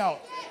on, help me out,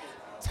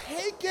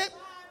 take it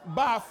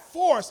by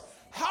force.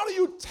 How do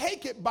you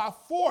take it by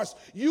force?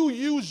 You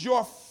use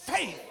your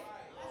faith.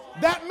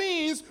 That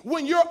means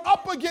when you're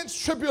up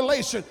against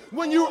tribulation,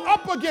 when you're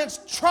up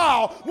against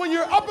trial, when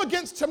you're up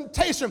against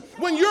temptation,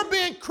 when you're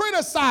being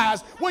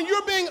criticized, when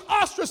you're being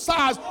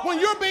ostracized, when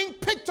you're being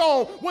picked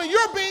on, when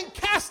you're being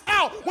cast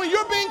out, when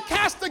you're being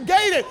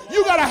castigated,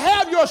 you got to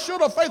have your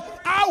shield of faith.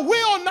 I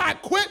will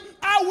not quit.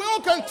 I will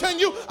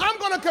continue. I'm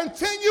going to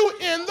continue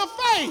in the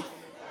faith.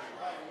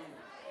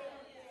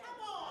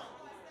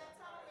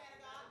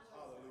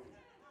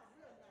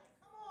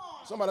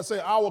 Somebody say,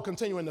 I will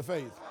continue in the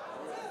faith.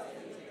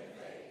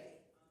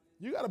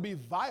 You got to be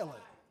violent.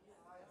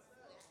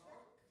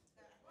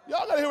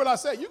 Y'all got to hear what I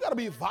say. You got to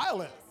be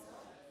violent.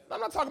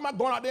 I'm not talking about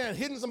going out there and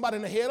hitting somebody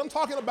in the head. I'm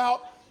talking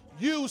about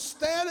you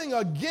standing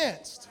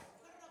against.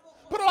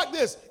 Put it like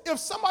this. If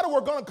somebody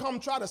were going to come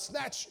try to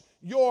snatch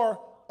your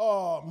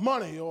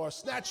money or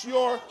snatch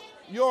your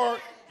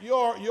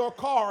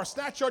car or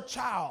snatch your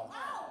child,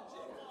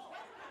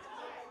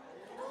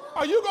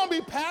 are you going to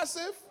be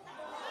passive?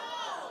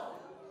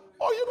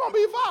 Or are you going to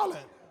be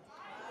violent?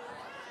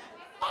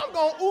 I'm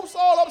going to oops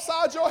all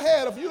upside your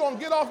head if you don't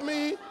get off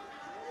me.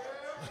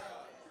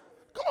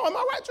 Come on, am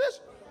I right, Trish?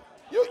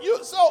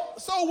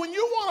 So when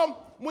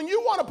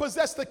you want to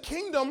possess the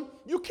kingdom,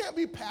 you can't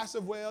be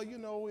passive. Well, you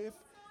know,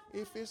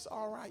 if it's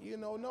all right, you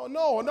know,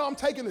 no, I'm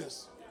taking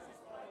this.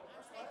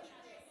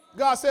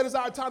 God said it's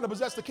our time to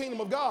possess the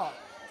kingdom of God.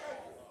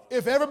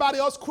 If everybody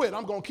else quit,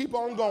 I'm going to keep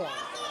on going.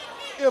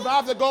 If I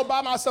have to go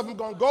by myself, I'm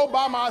going to go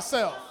by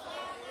myself.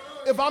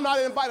 If I'm not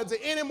invited to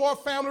any more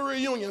family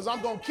reunions,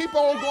 I'm going to keep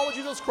on going with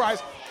Jesus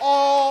Christ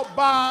all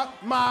by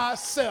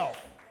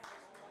myself.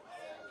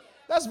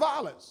 That's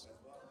violence.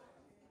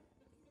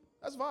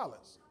 That's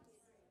violence.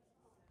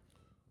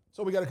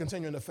 So we got to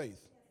continue in the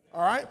faith.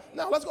 All right?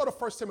 Now let's go to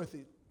 1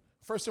 Timothy.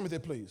 1 Timothy,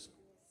 please.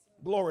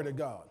 Glory to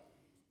God.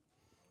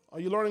 Are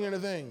you learning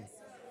anything?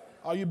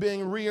 Are you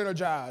being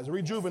re-energized,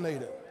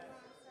 rejuvenated?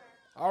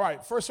 All right,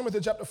 1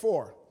 Timothy chapter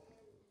 4.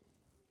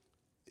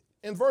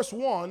 In verse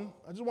 1,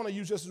 I just want to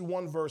use just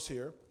one verse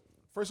here.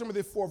 1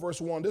 Timothy 4,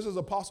 verse 1. This is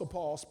Apostle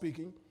Paul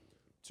speaking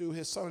to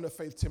his son in the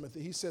faith,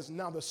 Timothy. He says,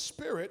 now the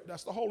Spirit,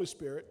 that's the Holy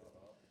Spirit,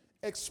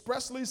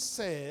 expressly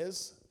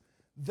says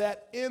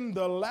that in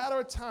the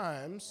latter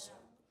times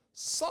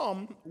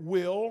some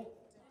will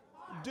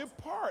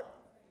depart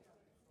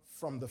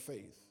from the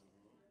faith.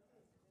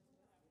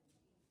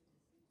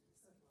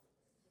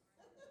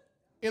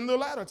 In the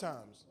latter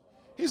times.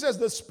 He says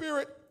the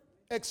Spirit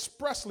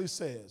expressly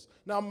says.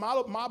 Now,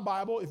 my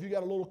Bible, if you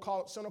got a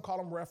little center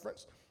column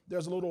reference,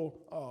 there's a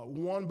little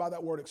one by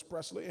that word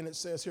expressly, and it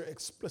says here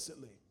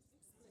explicitly.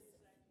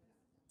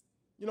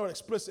 You know what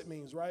explicit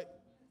means, right?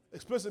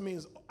 Explicit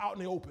means out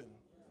in the open.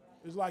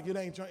 It's like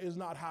it's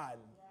not hiding.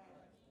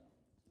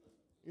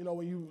 You know,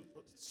 when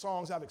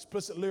songs have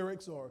explicit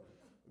lyrics or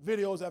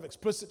videos have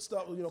explicit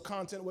stuff,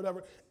 content,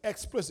 whatever,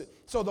 explicit.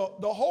 So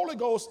the Holy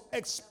Ghost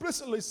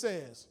explicitly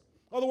says,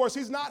 in other words,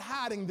 he's not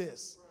hiding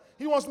this.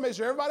 He wants to make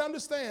sure everybody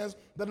understands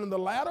that in the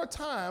latter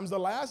times, the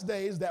last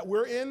days that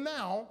we're in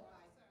now,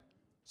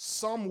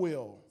 some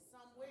will.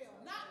 Some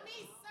will. Not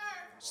me, sir.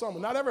 Some,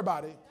 not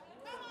everybody.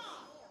 Come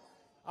on.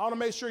 I want to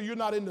make sure you're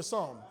not into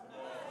some.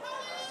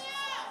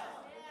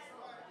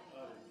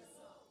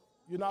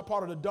 You're not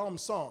part of the dumb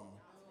some.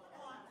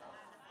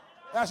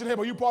 Ask your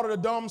neighbor, are you part of the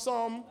dumb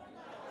some?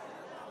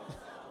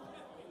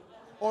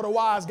 Or the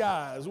wise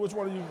guys? Which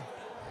one are you?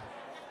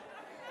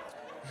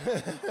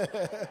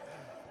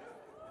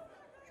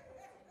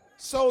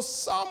 So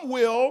some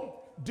will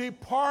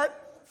depart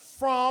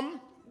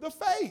from the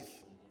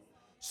faith.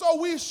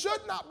 So we should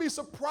not be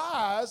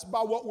surprised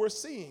by what we're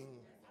seeing.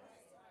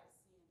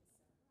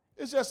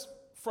 It's just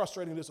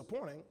frustrating,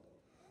 disappointing,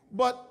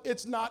 but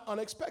it's not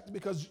unexpected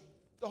because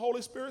the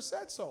Holy Spirit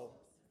said so.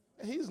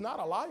 And he's not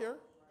a liar.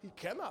 He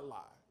cannot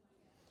lie.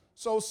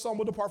 So some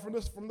will depart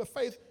from the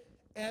faith,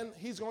 and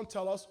he's going to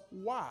tell us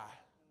why.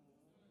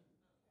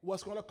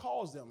 What's going to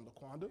cause them,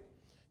 LaQuanda?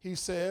 He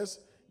says,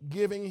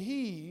 giving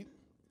heed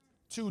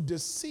to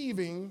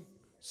deceiving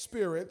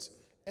spirits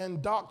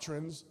and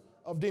doctrines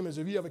of demons.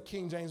 If you have a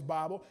King James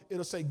Bible,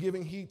 it'll say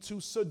giving heed to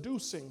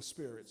seducing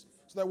spirits.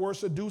 So that word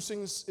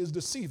seducing is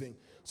deceiving.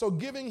 So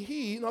giving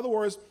heed, in other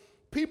words,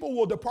 people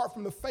will depart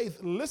from the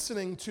faith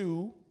listening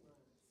to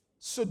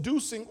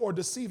seducing or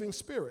deceiving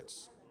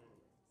spirits.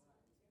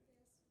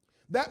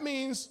 That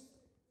means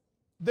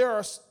the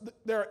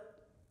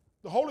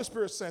Holy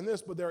Spirit's saying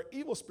this, but there are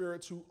evil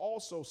spirits who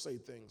also say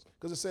things,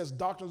 because it says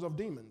doctrines of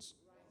demons.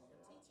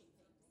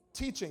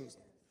 Teachings.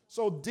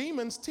 So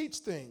demons teach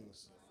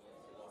things.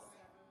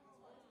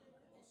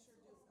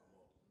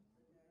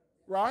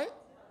 Right?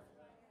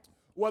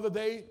 Whether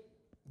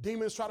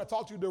demons try to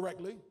talk to you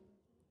directly.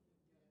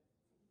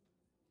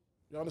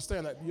 You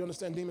understand that? You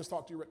understand demons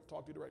talk to you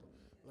directly?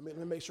 Let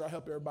me make sure I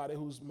help everybody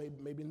who's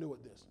maybe new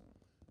at this.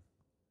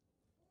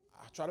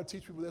 I try to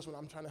teach people this when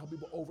I'm trying to help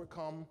people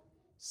overcome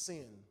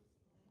sin.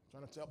 I'm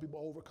trying to help people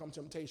overcome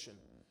temptation.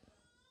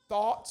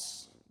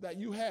 Thoughts that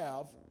you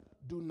have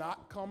do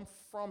not come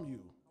from you.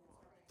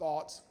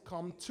 Thoughts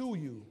come to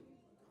you.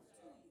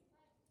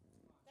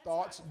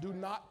 Thoughts do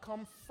not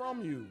come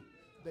from you.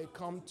 They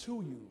come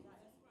to you.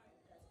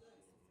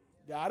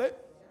 Got it?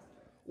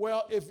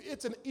 Well, if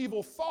it's an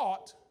evil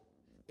thought,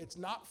 it's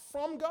not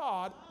from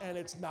God and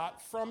it's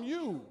not from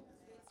you.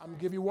 I'm going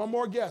to give you one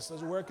more guess as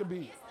to where it could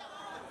be.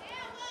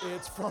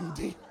 It's from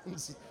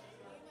demons.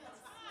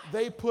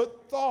 They bring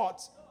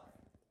thoughts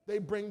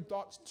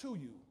to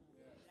you.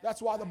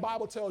 That's why the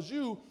Bible tells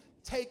you,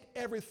 take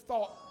every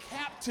thought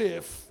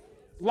captive,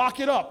 lock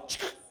it up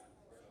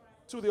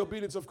to the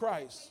obedience of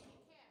Christ.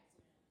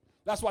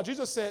 That's why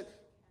Jesus said,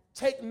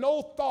 take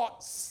no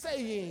thought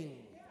saying.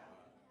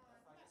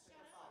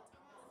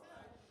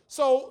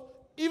 So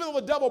even though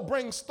the devil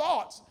brings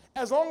thoughts,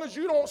 as long as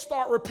you don't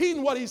start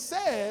repeating what he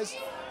says,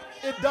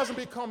 it doesn't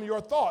become your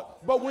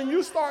thought. But when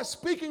you start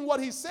speaking what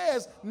he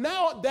says,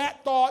 now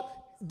that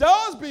thought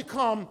does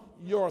become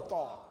your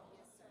thought.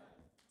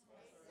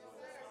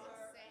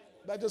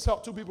 That just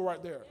helped two people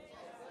right there.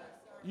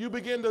 You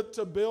begin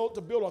to build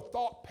a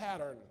thought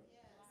pattern,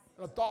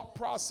 a thought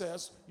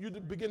process. You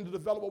begin to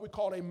develop what we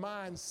call a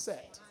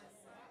mindset.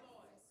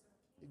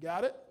 You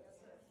got it?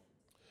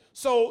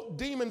 So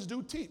demons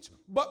do teach.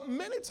 But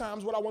many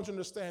times what I want you to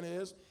understand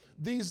is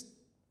these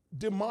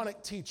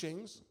demonic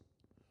teachings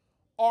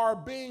are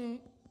being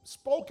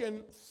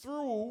spoken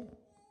through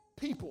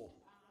people.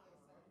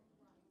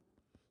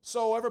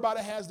 So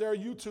everybody has their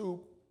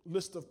YouTube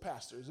list of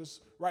pastors.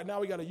 Right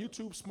now we got a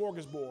YouTube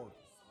smorgasbord.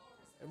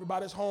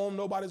 Everybody's home,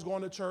 nobody's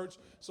going to church,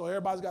 so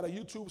everybody's got a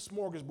YouTube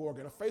smorgasbord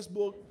and a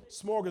Facebook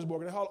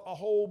smorgasbord and a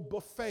whole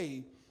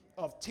buffet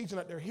of teaching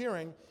that they're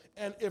hearing.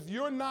 And if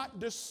you're not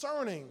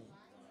discerning,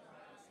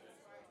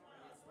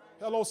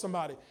 hello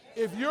somebody,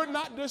 if you're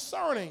not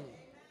discerning,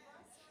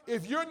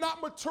 if you're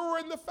not mature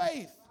in the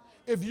faith,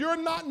 if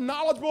you're not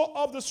knowledgeable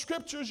of the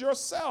scriptures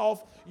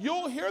yourself,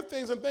 you'll hear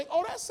things and think,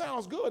 oh, that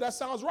sounds good, that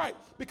sounds right,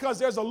 because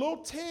there's a little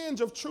tinge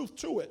of truth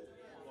to it.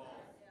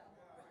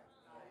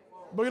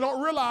 But you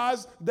don't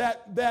realize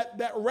that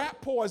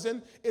rat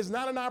poison is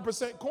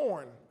 99%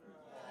 corn,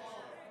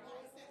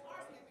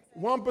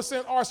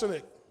 1%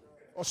 arsenic,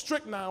 or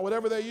strychnine,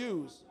 whatever they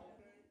use.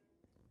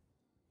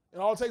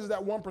 And all it takes is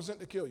that 1%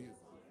 to kill you.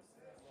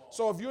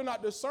 So if you're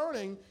not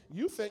discerning,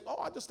 you think,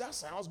 oh, that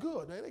sounds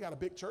good. They got a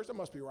big church, that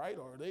must be right.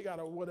 Or they got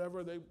a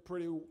whatever, they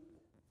pretty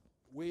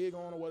wig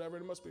on or whatever,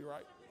 it must be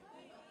right.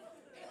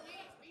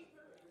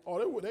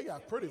 Oh, they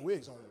got pretty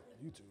wigs on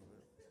YouTube.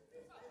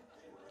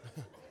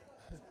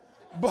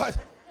 But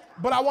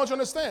I want you to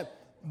understand,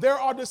 there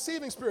are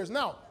deceiving spirits.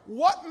 Now,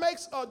 what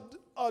makes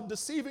a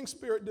deceiving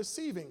spirit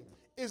deceiving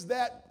is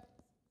that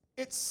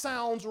it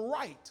sounds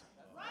right.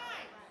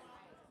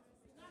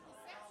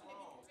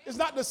 It's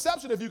not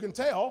deception if you can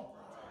tell.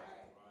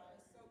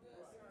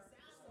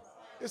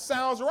 It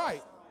sounds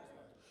right.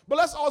 But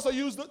let's also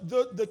use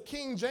the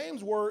King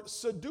James word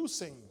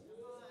seducing.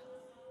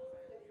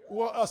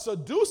 Well, a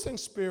seducing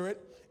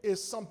spirit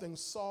is something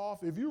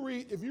soft. If you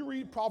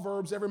read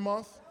Proverbs every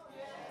month,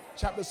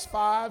 chapters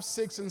 5,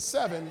 6, and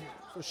 7,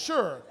 for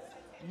sure,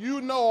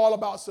 you know all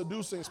about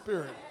seducing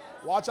spirit.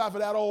 Watch out for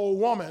that old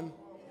woman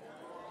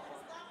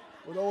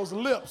with those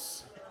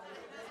lips,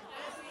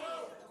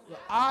 the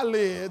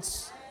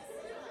eyelids,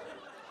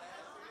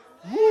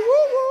 woo, woo,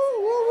 woo,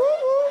 woo, woo,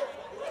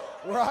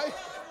 woo, right?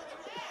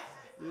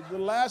 The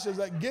lashes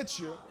that get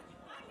you,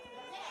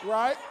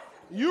 right?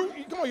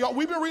 Come on, y'all.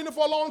 We've been reading it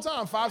for a long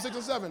time, 5, 6,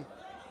 and 7.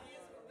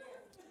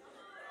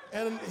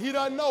 And he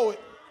doesn't know it.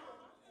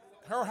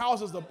 Her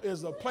house is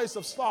the place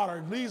of slaughter.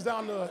 It leads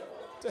down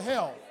to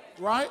hell,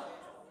 right?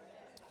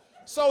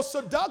 So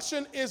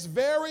seduction is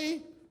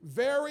very,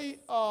 very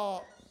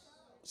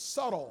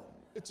subtle.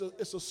 It's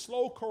a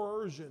slow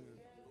coercion.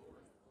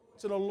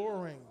 It's an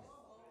alluring.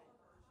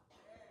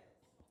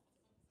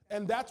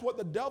 And that's what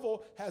the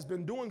devil has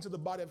been doing to the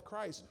body of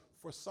Christ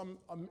for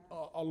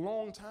a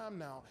long time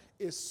now,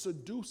 is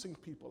seducing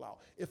people out.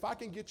 If I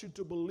can get you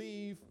to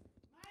believe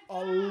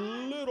a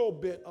little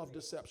bit of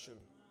deception,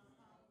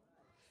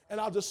 and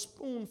I'll just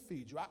spoon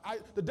feed you.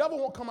 The devil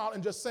won't come out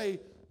and just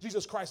say,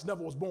 Jesus Christ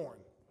never was born.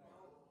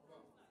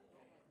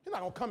 He's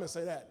not going to come and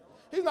say that.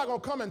 He's not going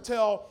to come and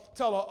tell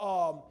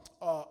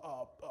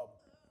a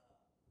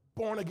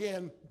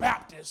born-again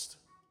Baptist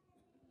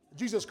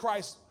Jesus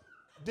Christ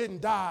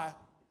didn't die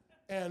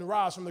and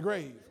rise from the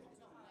grave.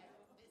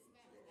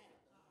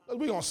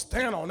 We're going to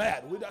stand on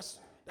that.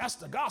 That's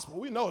the gospel.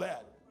 We know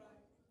that.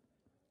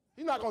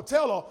 He's not going to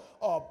tell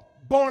a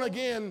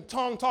born-again,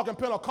 tongue-talking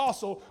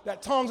Pentecostal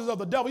that tongues is of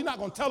the devil. He's not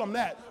going to tell them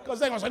that, because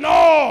they're going to say,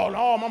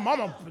 no, my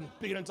mama been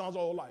speaking in tongues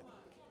all her life.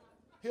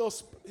 He'll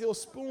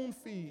spoon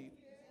feed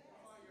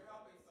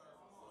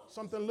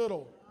something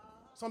little,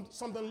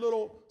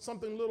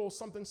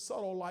 something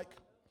subtle, like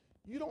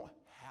you don't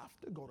have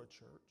to go to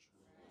church.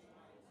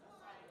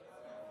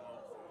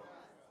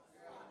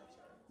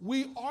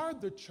 We are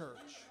the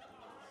church.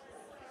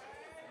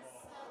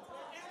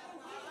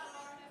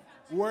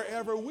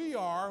 Wherever we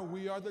are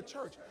the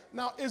church.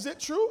 Now, is it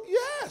true?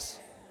 Yes,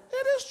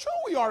 it is true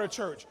we are the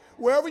church.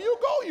 Wherever you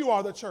go, you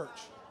are the church.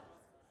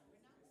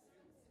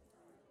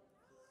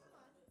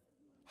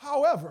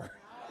 However,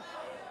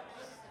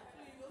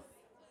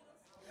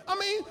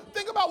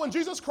 think about when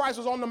Jesus Christ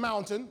was on the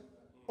mountain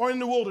or in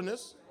the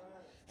wilderness,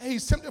 And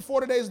he's tempted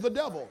 40 days of the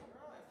devil.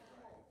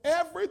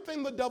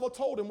 Everything the devil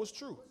told him was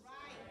true.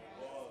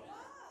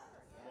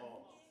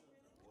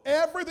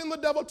 Everything the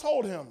devil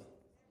told him.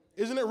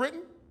 Isn't it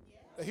written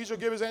that he shall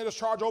give his angels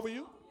charge over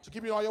you to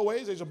keep you in all your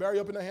ways? They shall bear you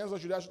up in their hands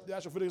lest you dash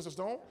your foot against a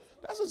stone.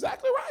 That's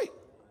exactly right.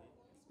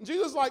 And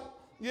Jesus is like,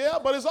 yeah,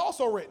 but it's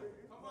also written.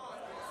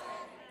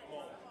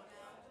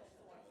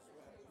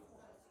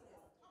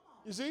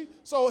 You see?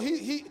 So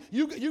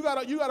you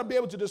gotta be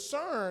able to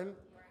discern,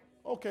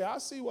 okay, I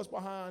see what's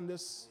behind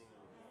this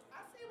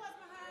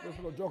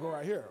little joker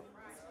right here.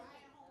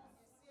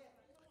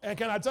 And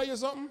can I tell you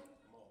something?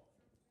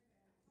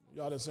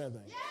 Y'all didn't say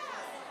anything.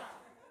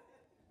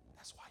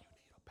 That's why you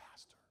need a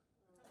pastor.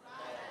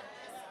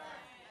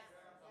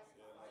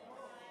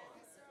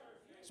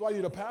 That's why you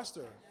need a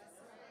pastor.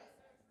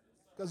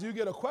 Because you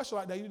get a question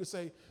like that, you need to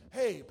say,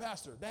 hey,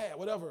 pastor, dad,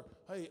 whatever.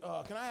 Hey,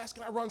 can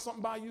I run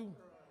something by you?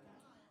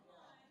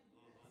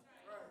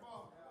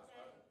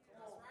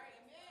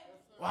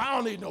 Well, I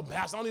don't need no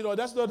pastor. I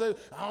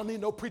don't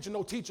need no preacher,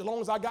 no teacher, as long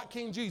as I got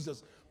King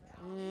Jesus.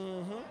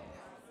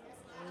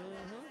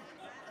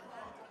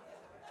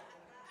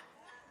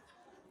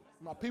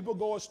 My people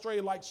go astray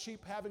like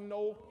sheep having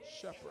no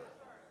shepherd.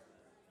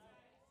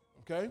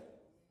 Okay?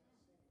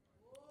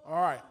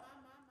 All right.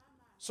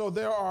 So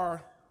there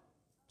are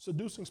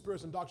seducing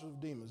spirits and doctrines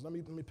of demons. Let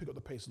me pick up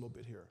the pace a little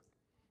bit here.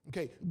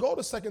 Okay, go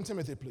to 2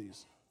 Timothy,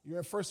 please. You're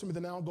in 1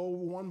 Timothy now. Go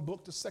one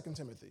book to 2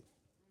 Timothy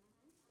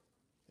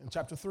in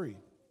chapter 3.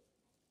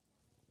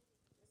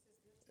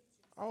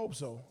 I hope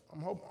so. I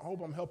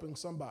hope I'm helping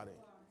somebody.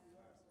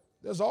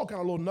 There's all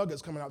kind of little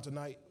nuggets coming out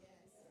tonight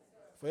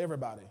for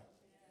everybody.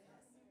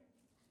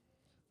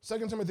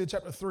 2 Timothy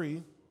chapter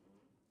 3.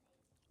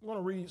 I'm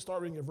going to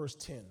start reading at verse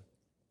 10. It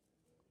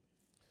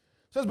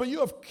says, but you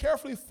have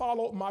carefully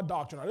followed my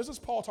doctrine. Now, this is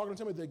Paul talking to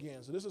Timothy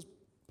again. So this is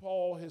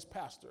Paul, his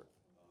pastor.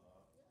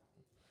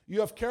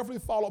 You have carefully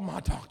followed my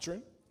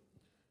doctrine,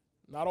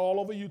 not all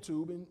over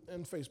YouTube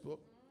and Facebook,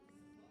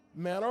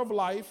 manner of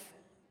life,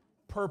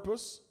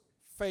 purpose,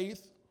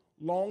 faith,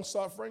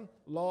 long-suffering,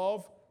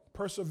 love,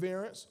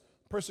 perseverance,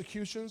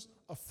 persecutions,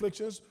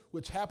 afflictions,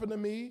 which happened to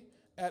me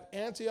at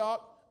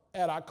Antioch,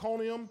 at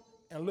Iconium,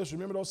 and listen,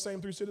 remember those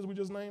same 3 cities we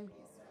just named?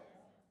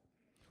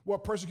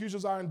 What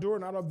persecutions I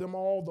endured, and out of them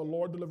all the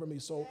Lord delivered me.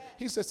 So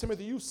he says,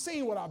 Timothy, you've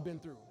seen what I've been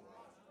through.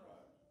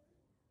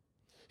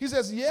 He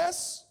says,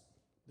 yes.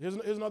 Here's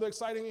another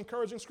exciting,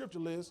 encouraging scripture,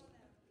 Liz.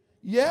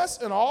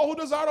 Yes, and all who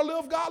desire to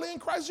live godly in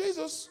Christ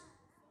Jesus.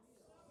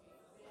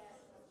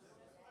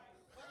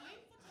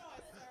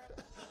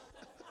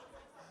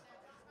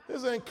 This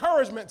is an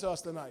encouragement to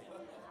us tonight.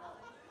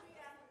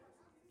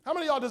 How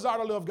many of y'all desire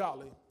to live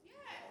godly?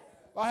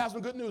 I have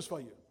some good news for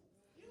you.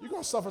 You're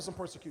going to suffer some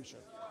persecution.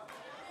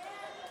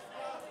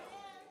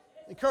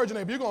 Encourage your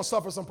neighbor, you're going to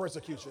suffer some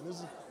persecution.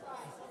 Isn't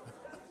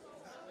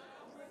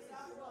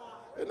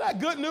that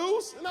good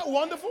news? Isn't that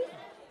wonderful?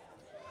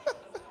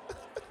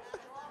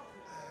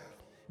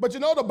 But you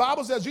know, the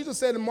Bible says, Jesus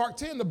said in Mark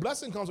 10, the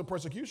blessing comes with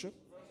persecution.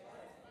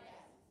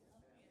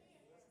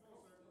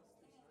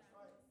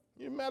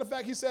 Matter of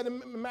fact, he said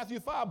in Matthew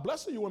 5,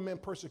 blessed are you when men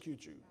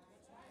persecute you,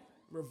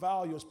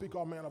 revile you, and speak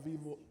all manner of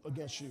evil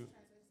against you.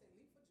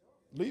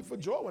 Leap for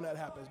joy when that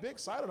happens. Be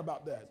excited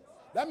about that.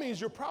 That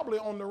means you're probably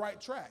on the right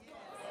track.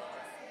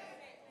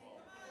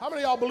 How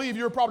many of y'all believe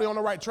you're probably on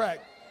the right track?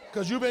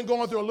 Because you've been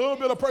going through a little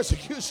bit of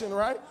persecution,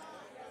 right?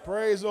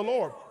 Praise the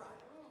Lord.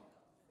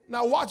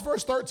 Now watch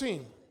verse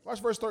 13.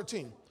 Watch verse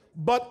 13.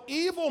 But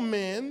evil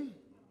men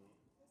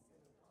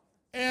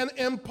and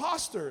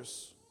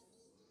impostors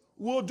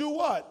will do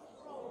what?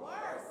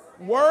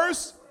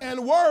 Worse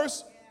and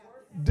worse,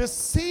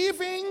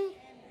 deceiving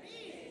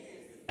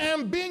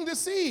and being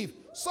deceived.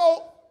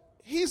 So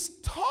he's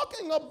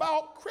talking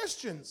about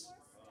Christians.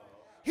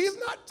 He's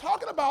not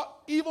talking about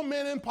evil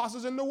men and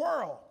impostors in the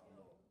world.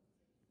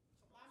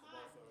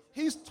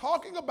 He's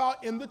talking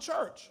about in the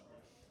church.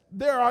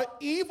 There are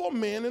evil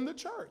men in the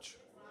church.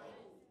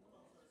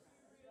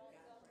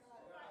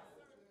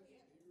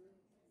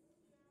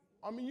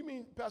 I mean, you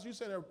mean, Pastor, you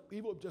say they're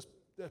evil, just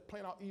they're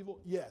plain out evil?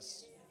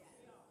 Yes.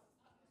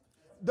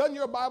 Doesn't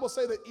your Bible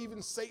say that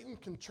even Satan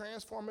can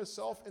transform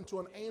himself into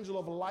an angel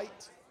of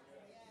light?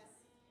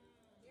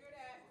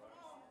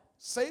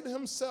 Satan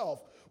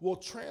himself will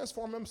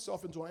transform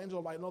himself into an angel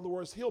of light. In other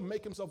words, he'll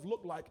make himself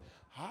look like,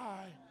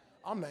 hi,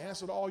 I'm the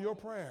answer to all your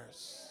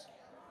prayers.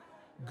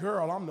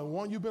 Girl, I'm the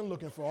one you've been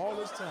looking for all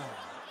this time.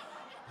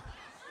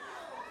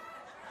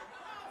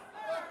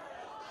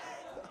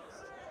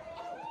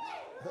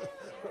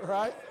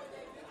 Right?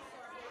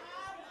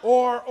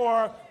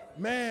 Or,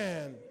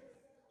 man,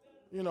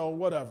 you know,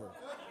 whatever.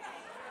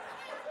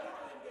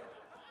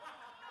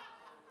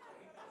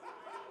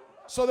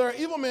 So there are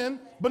evil men,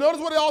 but notice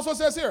what it also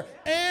says here,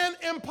 and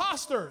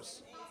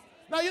imposters.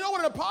 Now, you know what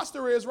an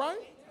imposter is, right?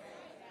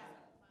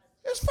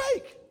 It's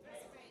fake.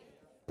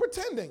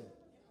 Pretending.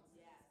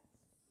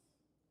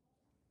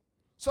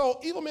 So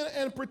evil men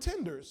and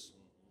pretenders.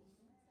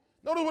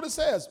 Notice what it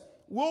says.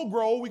 Will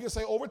grow, we can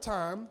say over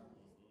time,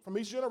 from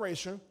each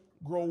generation,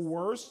 grow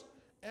worse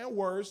and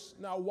worse.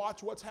 Now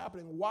watch what's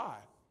happening. Why?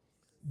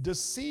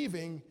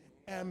 Deceiving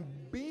and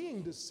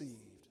being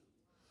deceived.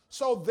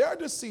 So they're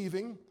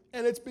deceiving,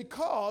 and it's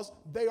because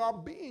they are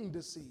being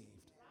deceived.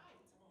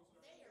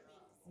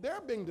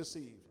 They're being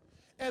deceived.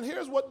 And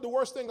here's what the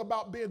worst thing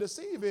about being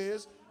deceived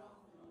is.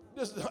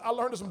 I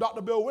learned this from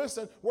Dr. Bill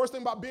Winston. Worst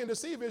thing about being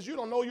deceived is you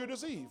don't know you're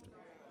deceived.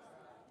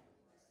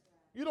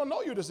 You don't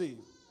know you're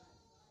deceived.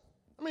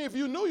 I mean, if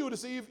you knew you were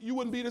deceived, you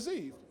wouldn't be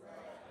deceived.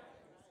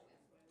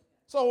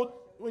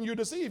 So when you're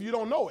deceived, you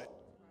don't know it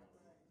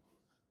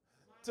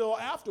till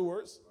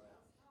afterwards,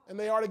 and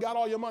they already got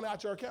all your money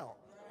out your account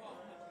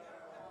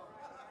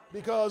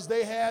because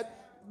they had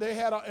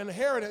an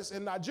inheritance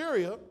in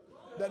Nigeria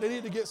that they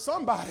need to get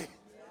somebody,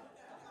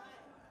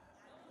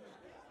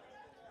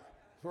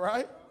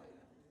 right?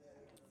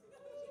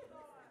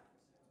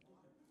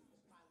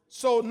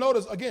 So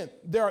notice again,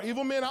 there are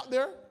evil men out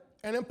there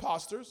and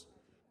imposters,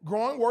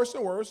 growing worse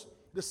and worse,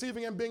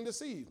 deceiving and being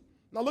deceived.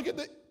 Now look at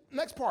the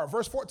next part,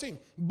 verse 14.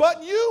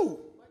 But you.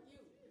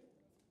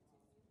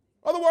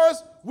 In other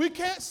words, we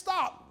can't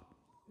stop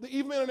the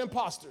evil men and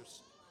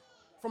imposters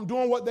from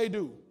doing what they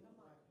do.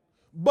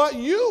 But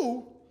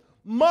you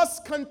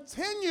must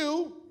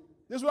continue.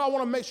 This is what I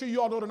want to make sure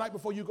you all know tonight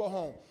before you go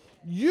home.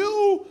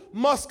 You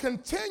must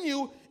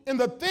continue in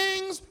the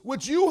things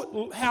which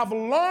you have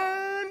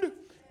learned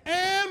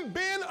and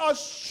been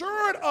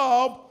assured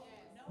of.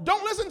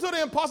 Don't listen to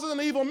the impostors and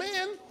the evil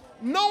men,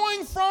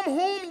 knowing from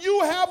whom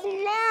you have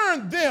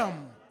learned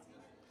them,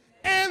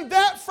 and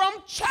that from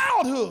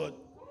childhood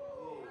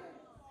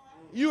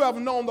you have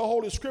known the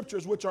Holy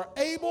Scriptures, which are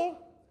able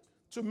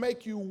to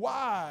make you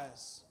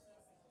wise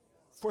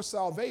for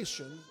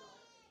salvation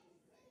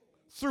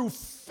through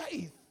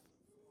faith,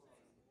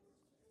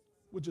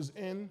 which is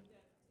in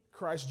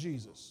Christ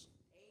Jesus.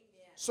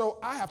 So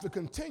I have to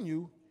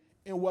continue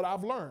in what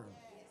I've learned.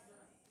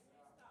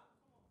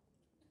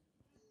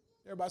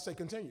 Everybody say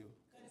continue.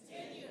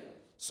 Continue.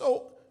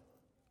 So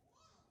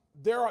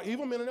there are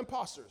evil men and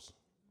imposters.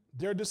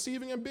 They're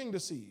deceiving and being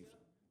deceived,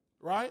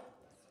 right?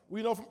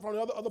 We know from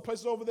the other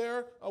places over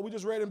there, we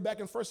just read back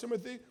in 1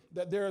 Timothy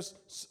that there's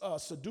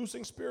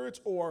seducing spirits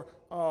or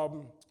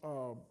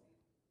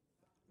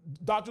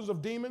doctrines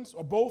of demons,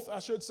 or both, I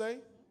should say.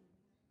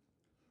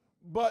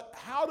 But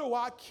how do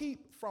I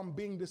keep from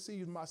being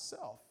deceived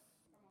myself?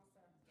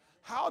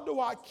 How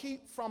do I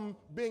keep from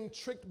being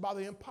tricked by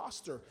the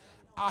imposter?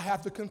 I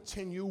have to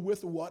continue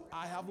with what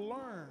I have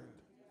learned.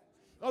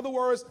 In other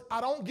words,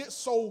 I don't get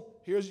so,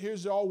 here's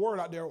your word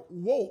out there,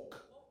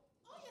 woke.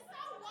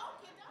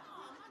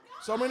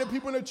 So many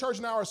people in the church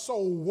now are so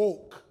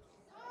woke,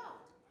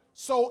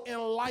 so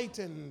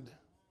enlightened,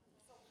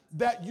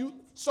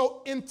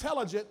 so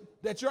intelligent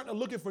that you're out there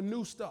looking for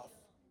new stuff.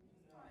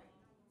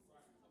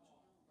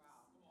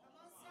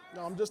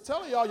 Now, I'm just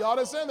telling y'all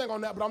didn't say anything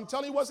on that, but I'm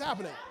telling you what's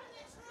happening.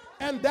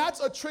 And that's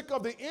a trick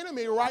of the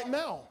enemy right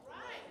now.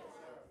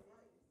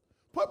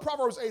 Put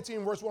Proverbs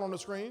 18, verse 1 on the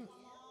screen.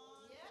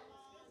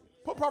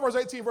 Put Proverbs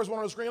 18, verse 1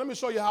 on the screen. Let me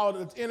show you how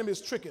the enemy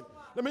is tricking.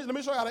 Let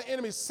me show you how the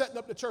enemy is setting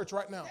up the church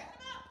right now.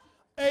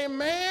 A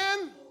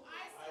man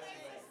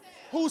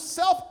who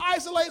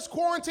self-isolates,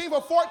 quarantine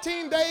for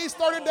 14 days,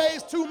 30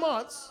 days, 2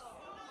 months,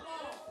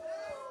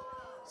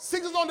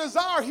 seeks on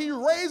desire, he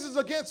raises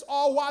against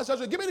all wise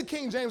judgment. Give me the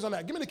King James on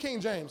that. Give me the King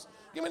James.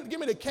 Give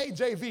me the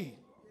KJV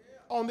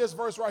on this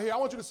verse right here. I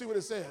want you to see what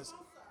it says.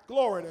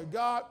 Glory to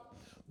God.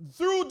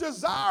 Through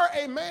desire,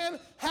 a man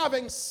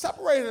having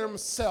separated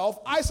himself,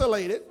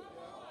 isolated.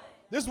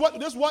 This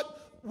is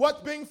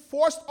what's being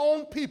forced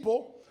on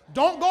people.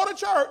 Don't go to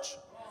church.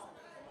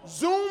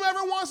 Zoom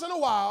every once in a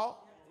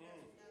while.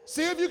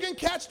 See if you can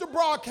catch the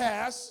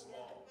broadcast.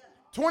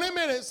 20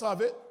 minutes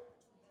of it.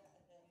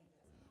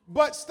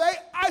 But stay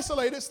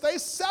isolated, stay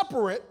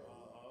separate.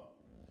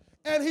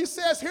 And he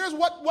says, here's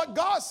what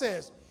God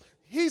says.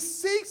 He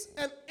seeks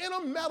and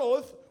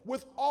intermeddleth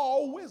with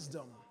all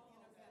wisdom.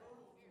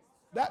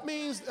 That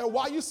means that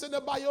while you're sitting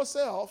there by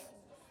yourself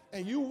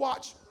and you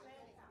watch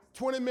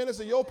 20 minutes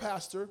of your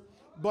pastor,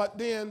 but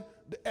then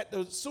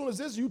as soon as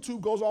this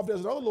YouTube goes off, there's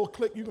another little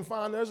clip you can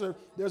find. There's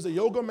a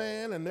yoga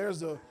man, and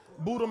there's a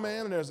Buddha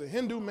man, and there's a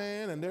Hindu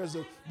man, and there's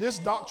this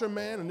doctrine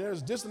man, and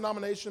there's this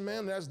denomination man,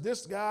 and there's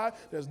this guy,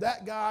 there's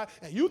that guy,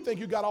 and you think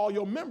you got all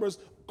your members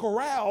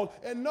corralled,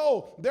 and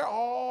no, they're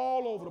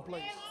all over the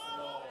place.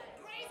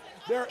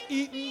 They're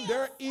eating.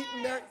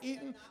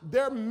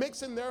 They're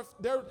mixing their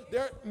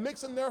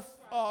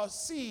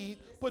seed,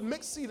 put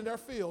mixed seed in their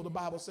field, the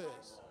Bible says.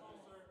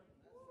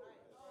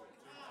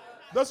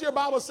 Does your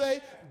Bible say,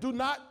 do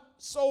not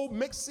sow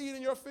mixed seed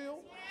in your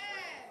field?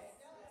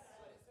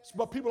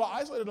 But people are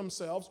isolating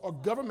themselves, or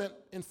government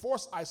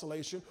enforced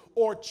isolation,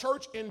 or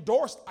church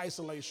endorsed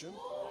isolation.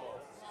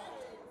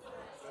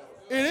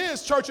 It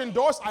is church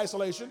endorsed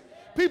isolation.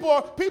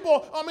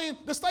 I mean,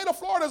 the state of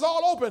Florida is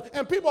all open,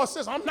 and people are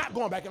saying, I'm not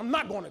going back. I'm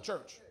not going to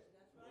church.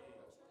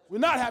 We're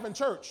not having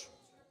church.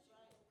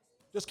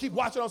 Just keep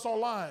watching us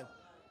online.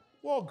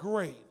 Well,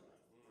 great.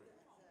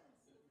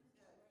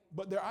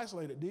 But they're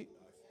isolated, deep.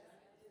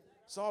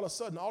 So all of a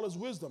sudden, all this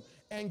wisdom.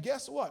 And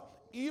guess what?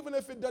 even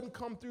if it doesn't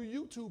come through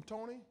YouTube,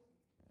 Tony.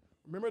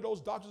 Remember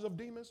those doctors of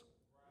demons?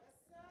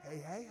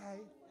 Hey.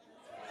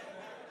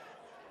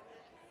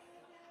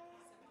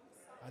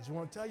 I just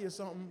want to tell you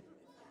something.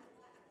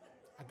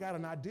 I got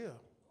an idea.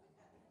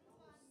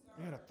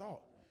 I had a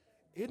thought.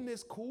 Isn't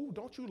this cool?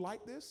 Don't you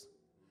like this?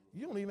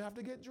 You don't even have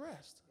to get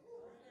dressed.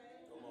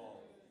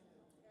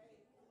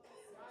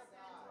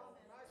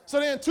 So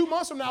then 2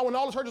 months from now, when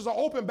all the churches are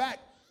open back,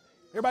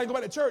 everybody go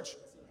back to church.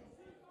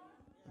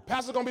 The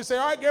pastor's going to be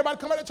saying, all right, everybody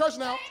come back to church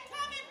now.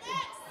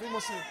 They're going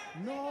to say,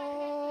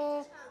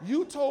 no,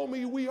 you told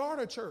me we are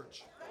the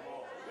church.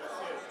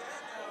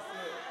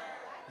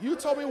 You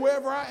told me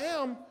wherever I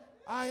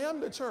am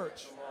the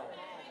church.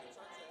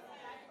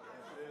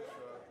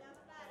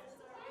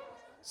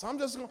 So I'm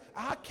just going to,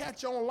 I'll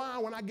catch you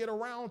online when I get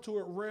around to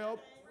it, Reb.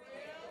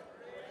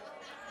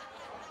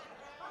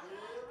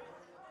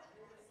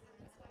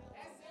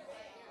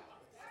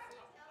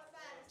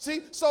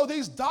 See, so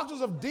these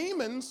doctors of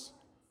demons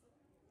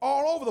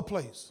are all over the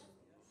place.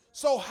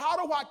 So how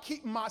do I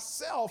keep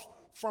myself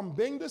from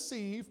being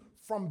deceived,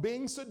 from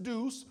being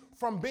seduced,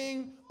 from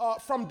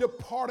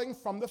departing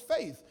from the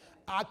faith?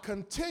 I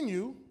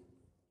continue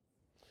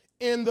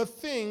in the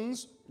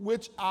things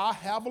which I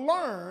have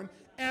learned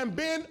and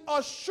been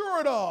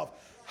assured of.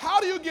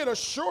 How do you get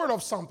assured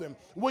of something?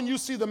 When you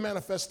see the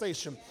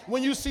manifestation,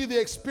 when you see the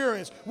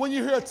experience, when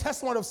you hear a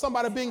testimony of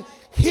somebody being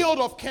healed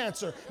of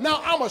cancer.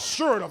 Now I'm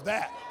assured of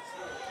that.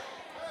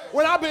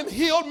 When I've been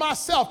healed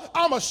myself,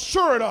 I'm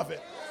assured of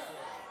it.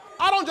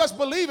 I don't just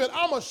believe it,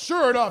 I'm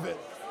assured of it.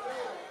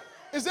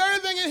 Is there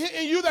anything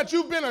in you that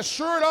you've been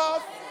assured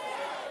of?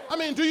 I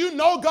mean, do you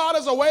know God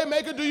is a way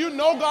maker? Do you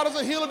know God is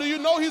a healer? Do you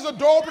know he's a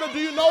door opener? Do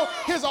you know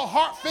he's a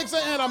heart fixer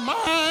and a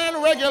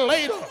mind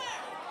regulator?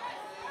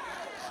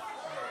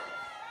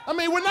 I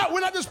mean, we're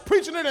not just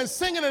preaching it and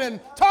singing it and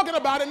talking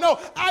about it. No,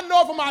 I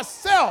know it for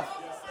myself.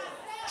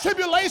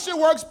 Tribulation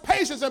works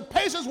patience, and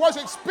patience works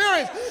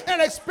experience,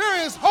 and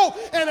experience hope,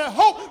 and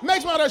hope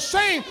makes me not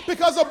ashamed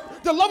because of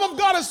the love of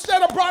God is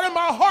shed abroad in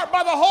my heart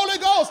by the Holy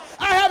Ghost.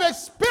 I have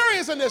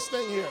experience in this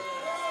thing here.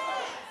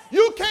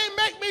 You can't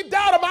make me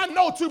doubt him. I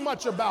know too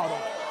much about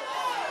him.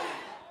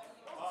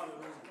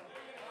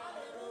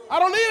 I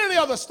don't need any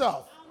other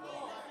stuff.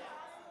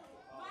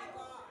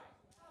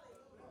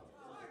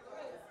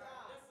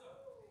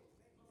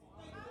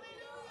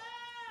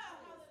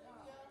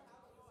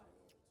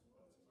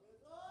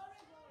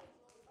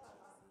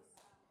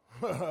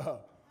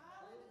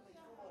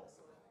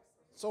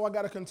 So I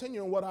got to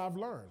continue in what I've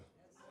learned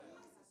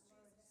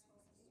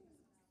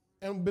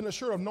and been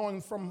assured of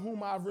knowing from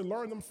whom I've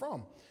learned them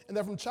from. And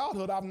that from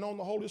childhood I've known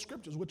the Holy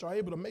Scriptures, which are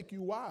able to make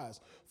you wise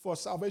for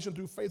salvation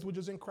through faith which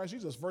is in Christ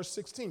Jesus. Verse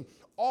 16,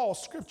 all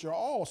Scripture.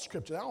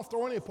 I don't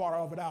throw any part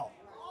of it out.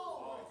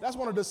 That's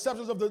one of the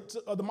deceptions of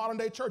the modern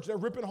day church. They're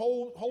ripping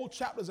whole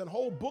chapters and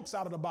whole books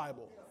out of the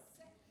Bible.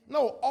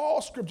 No,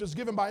 all Scripture is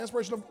given by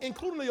inspiration,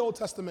 including the Old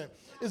Testament,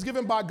 is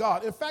given by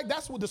God. In fact,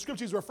 that's what the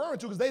Scripture is referring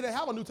to because they didn't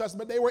have a New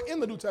Testament. They were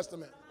in the New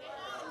Testament.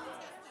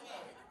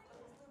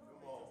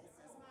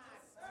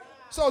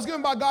 So it's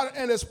given by God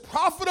and it's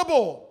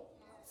profitable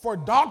for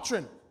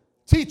doctrine,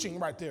 teaching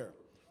right there,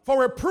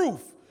 for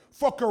reproof,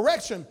 for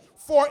correction,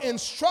 for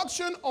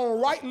instruction on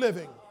right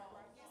living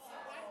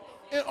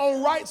and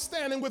on right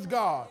standing with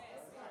God.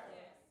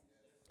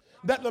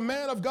 That the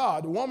man of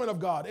God, the woman of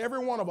God, every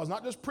one of us,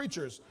 not just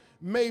preachers,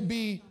 may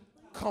be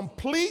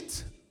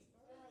complete,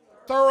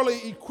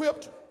 thoroughly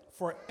equipped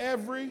for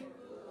every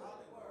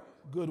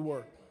good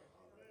work.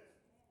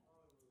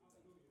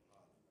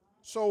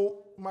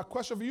 So my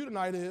question for you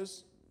tonight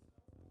is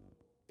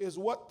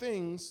what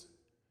things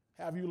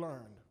have you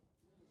learned?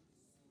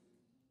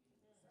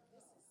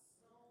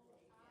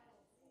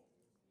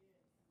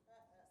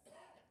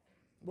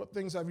 What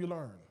things have you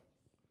learned?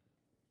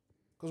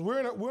 Because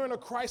we're in a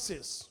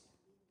crisis,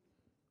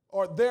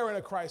 or they're in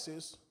a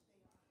crisis.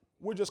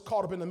 We're just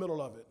caught up in the middle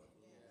of it.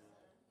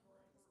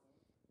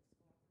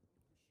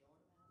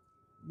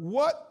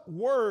 What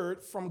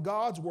word from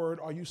God's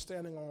word are you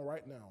standing on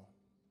right now?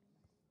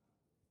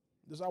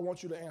 I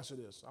want you to answer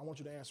this. I want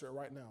you to answer it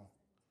right now.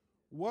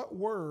 What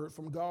word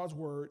from God's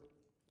word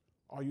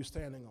are you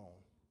standing on?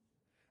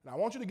 And I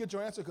want you to get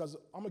your answer because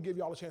I'm going to give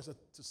you all a chance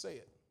to say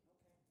it.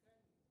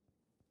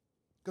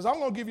 Because I'm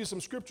going to give you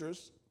some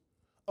scriptures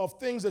of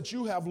things that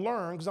you have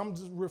learned, because I'm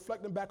just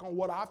reflecting back on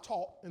what I've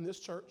taught in this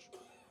church.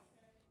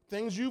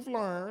 Things you've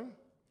learned,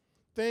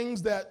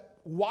 things that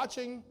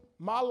watching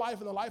my life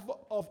and the life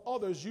of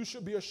others you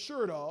should be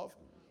assured of.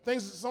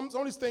 Some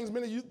of these things,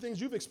 things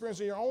you've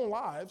experienced in your own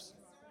lives,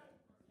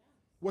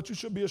 what you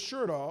should be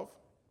assured of,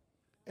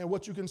 and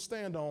what you can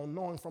stand on,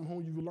 knowing from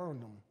whom you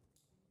learned them.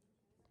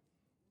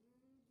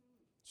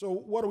 So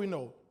what do we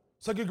know?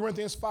 2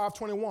 Corinthians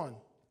 5:21.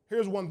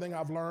 Here's one thing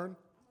I've learned.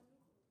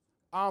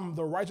 I'm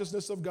the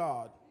righteousness of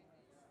God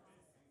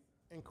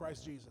in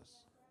Christ Jesus.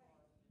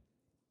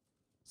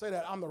 Say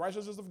that. I'm the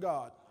righteousness of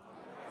God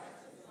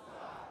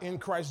in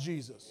Christ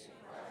Jesus.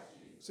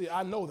 See,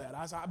 I know that.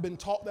 I've been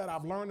taught that.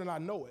 I've learned and I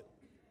know it.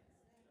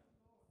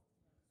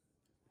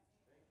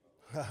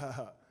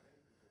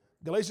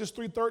 Galatians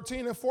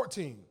 3:13 and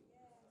 14.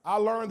 I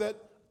learned that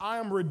I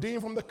am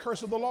redeemed from the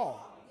curse of the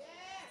law.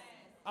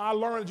 I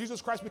learned that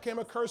Jesus Christ became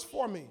a curse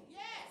for me.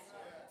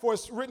 For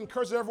it's written,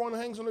 curse everyone who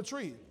hangs on the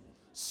tree.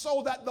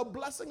 So that the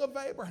blessing of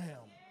Abraham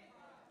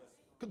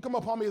could come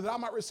upon me, that I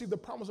might receive the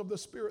promise of the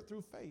Spirit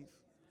through faith.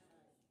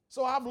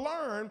 So I've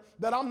learned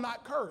that I'm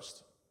not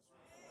cursed.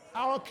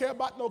 I don't care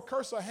about no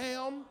curse of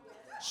Ham,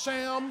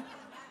 Sham,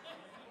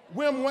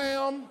 Whim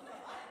Wham.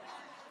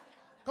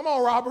 Come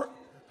on, Robert.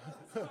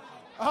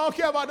 I don't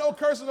care about no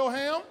curse of no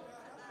Ham.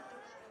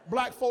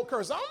 Black folk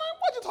curse. I don't know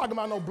what you're talking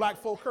about, no black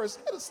folk curse.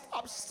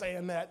 Stop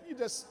saying that. You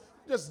just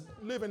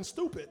living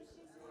stupid.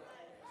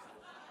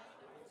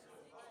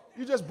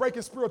 You're just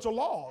breaking spiritual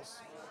laws.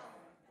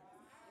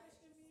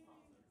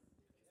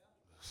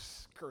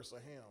 Curse of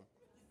ham.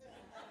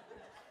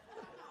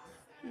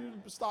 You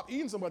stop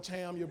eating so much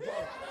ham, your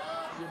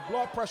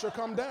blood pressure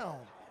come down.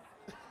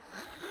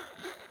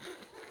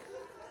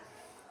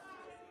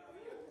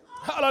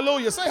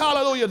 Hallelujah. Say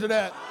hallelujah to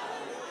that.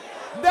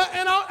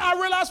 And I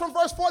realized from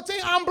verse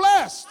 14, I'm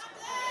blessed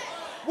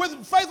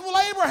with faithful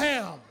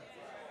Abraham.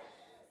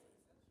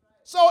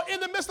 So in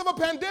the midst of a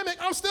pandemic,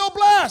 I'm still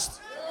blessed.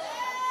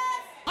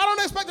 I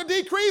don't expect a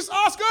decrease,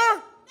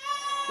 Oscar.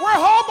 We're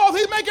Hoboth.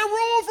 He's making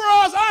room for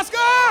us,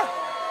 Oscar.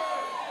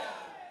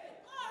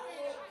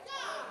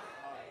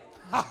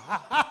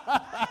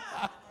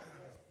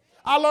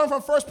 I learned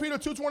from 1 Peter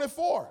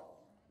 2:24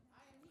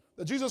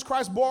 that Jesus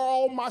Christ bore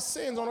all my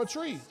sins on a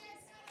tree.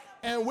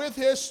 And with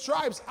his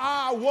stripes,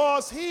 I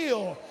was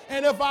healed.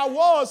 And if I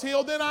was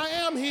healed, then I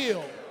am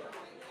healed.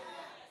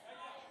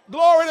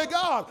 Glory to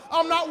God.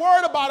 I'm not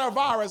worried about a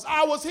virus.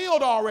 I was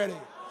healed already.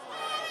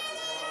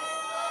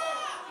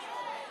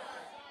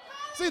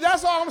 See,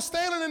 that's how I'm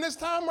standing in this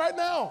time right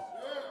now.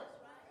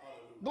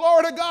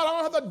 Glory to God.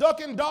 I don't have to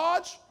duck and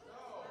dodge.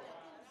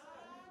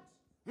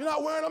 You're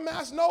not wearing a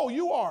mask? No,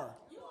 you are.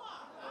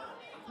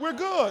 We're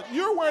good.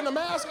 You're wearing a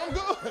mask. I'm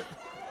good.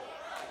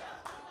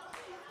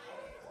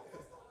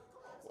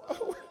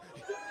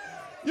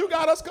 You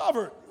got us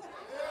covered.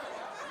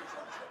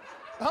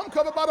 I'm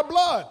covered by the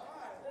blood.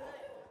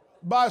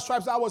 By his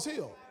stripes I was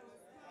healed.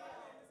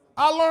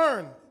 I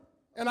learned,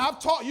 and I've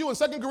taught you in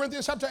 2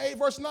 Corinthians chapter 8,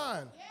 verse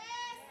 9,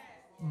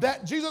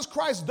 that Jesus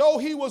Christ, though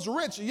he was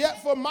rich,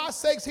 yet for my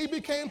sakes he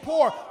became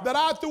poor, that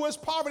I through his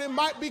poverty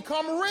might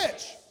become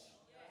rich.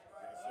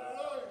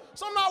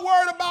 So I'm not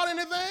worried about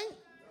anything.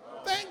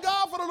 Thank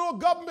God for the little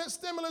government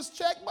stimulus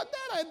check, but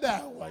that ain't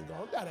going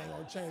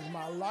to change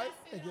my life.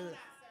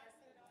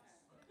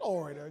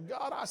 Glory to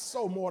God, I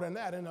sow more than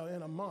that in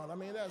a month. I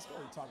mean, that's what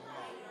we're talking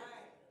about.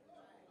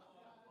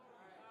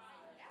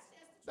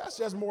 That's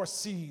just more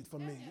seed for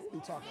me. What are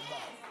you talking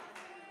about?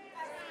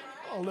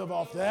 I don't live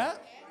off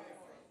that.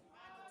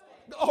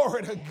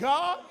 Glory to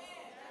God.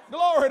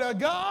 Glory to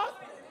God.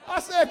 I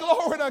said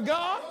glory to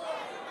God.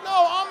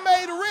 No, I'm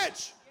made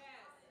rich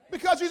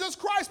because Jesus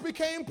Christ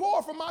became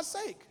poor for my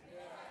sake,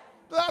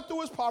 that I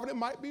through his poverty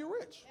might be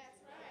rich.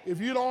 If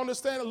you don't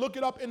understand it, look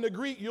it up in the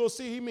Greek. You'll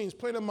see he means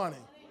plenty of money.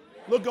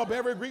 Look up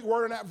every Greek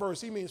word in that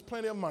verse. He means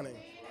plenty of money.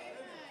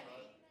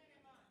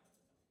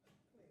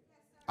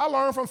 I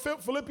learned from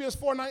Philippians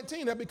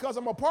 4:19 that because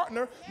I'm a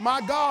partner,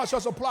 my God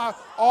shall supply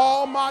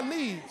all my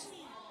needs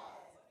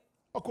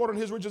according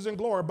to his riches and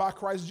glory by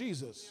Christ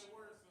Jesus.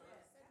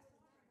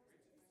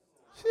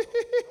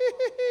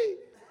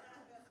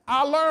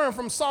 I learned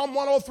from Psalm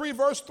 103,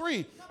 verse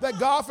 3, that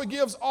God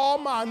forgives all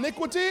my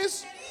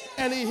iniquities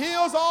and he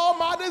heals all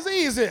my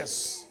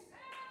diseases.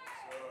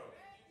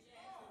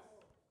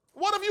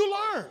 What have you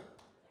learned?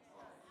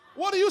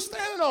 What are you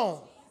standing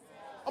on?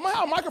 I'm going to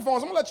have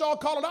microphones. I'm going to let y'all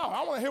call it out.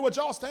 I want to hear what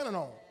y'all standing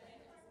on.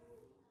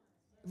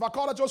 If I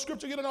call out your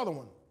scripture, get another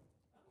one.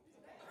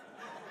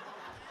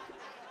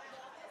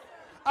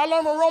 I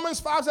learned from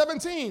Romans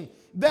 5:17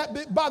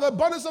 that by the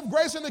abundance of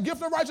grace and the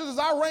gift of righteousness,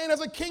 I reign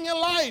as a king in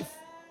life.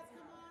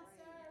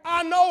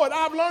 I know it.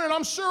 I've learned it.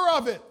 I'm sure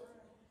of it.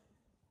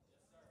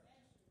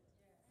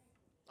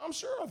 I'm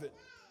sure of it.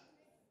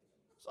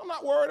 So I'm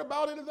not worried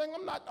about anything.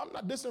 I'm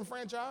not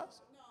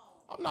disenfranchised.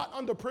 I'm not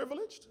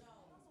underprivileged.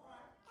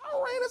 I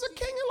reign as a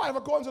king in life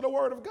according to the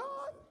word of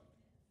God.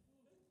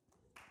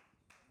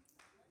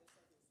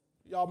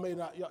 Y'all may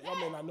not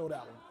know that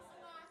one.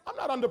 I'm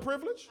not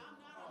underprivileged.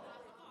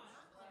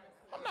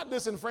 I'm not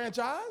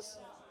disenfranchised.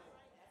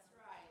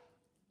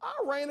 I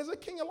reign as a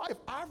king in life.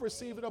 I've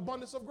received an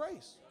abundance of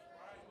grace.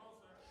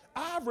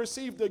 I've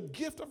received the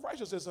gift of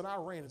righteousness, and I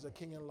reign as a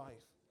king in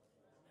life.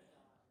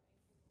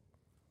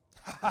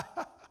 Let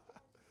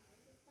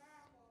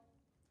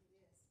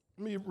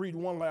me read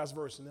one last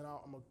verse, and then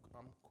I'm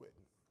quitting.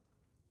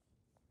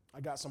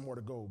 I got some more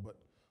to go, but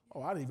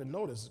I didn't even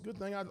notice. Good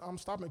thing I'm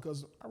stopping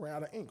because I ran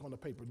out of ink on the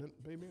paper.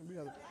 Baby, we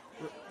got to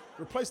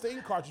replace the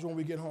ink cartridge when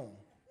we get home.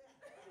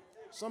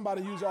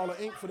 Somebody used all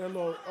the ink for their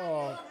little.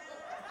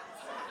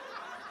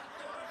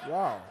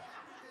 Wow,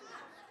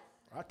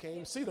 I can't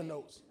even see the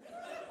notes,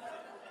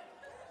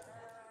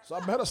 so I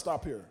better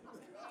stop here.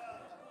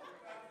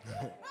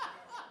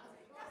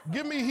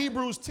 Give me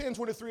Hebrews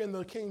 10:23 in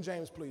the King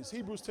James, please.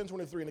 Hebrews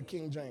 10:23 in the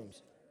King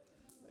James.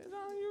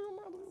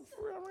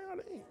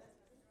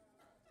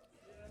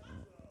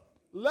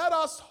 let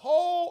us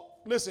hold,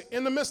 listen,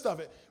 in the midst of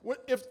it.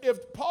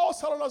 If Paul's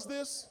telling us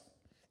this,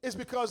 it's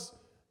because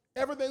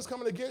everything's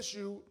coming against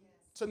you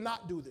to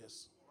not do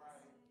this.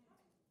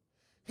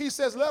 He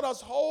says, let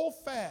us hold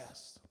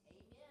fast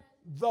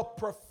the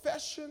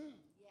profession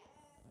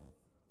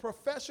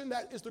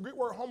that is the Greek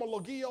word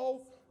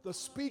homologio, the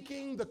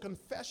speaking, the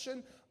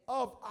confession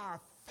of our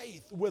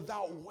faith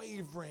without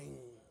wavering.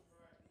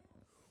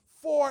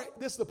 For,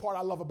 this is the part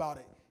I love about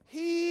it,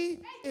 he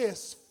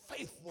is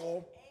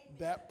faithful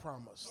that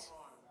promised.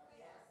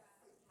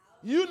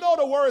 You know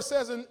the word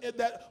says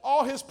that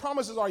all his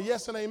promises are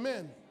yes and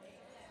amen.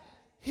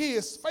 He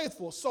is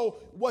faithful. So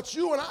what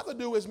you and I have to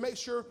do is make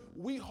sure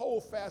we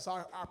hold fast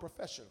our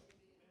profession.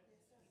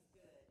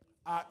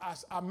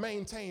 I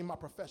maintain my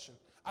profession.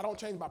 I don't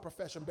change my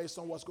profession based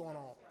on what's going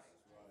on.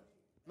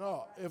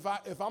 No,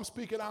 if I'm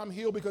speaking I'm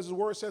healed because his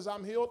word says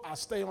I'm healed, I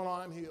stay on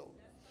I'm healed.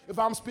 If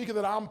I'm speaking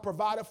that I'm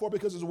provided for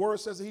because his word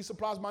says that he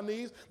supplies my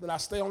needs, then I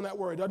stay on that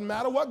word. It doesn't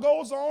matter what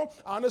goes on.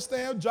 I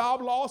understand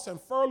job loss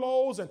and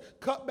furloughs and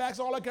cutbacks,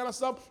 all that kind of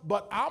stuff.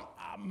 But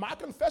my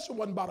confession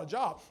wasn't about a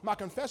job. My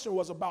confession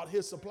was about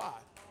his supply.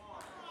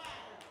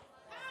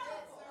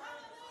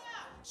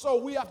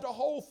 So we have to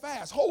hold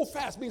fast. Hold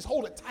fast means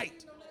hold it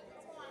tight.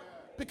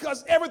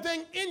 Because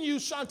everything in you,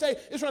 Shante,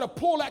 is trying to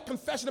pull that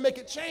confession to make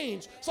it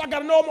change. So I got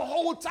to know I'm going to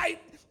hold tight.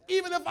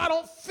 Even if I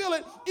don't feel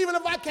it, even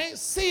if I can't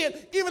see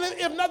it, even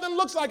if nothing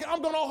looks like it,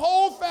 I'm going to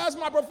hold fast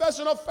my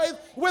profession of faith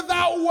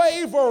without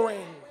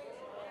wavering.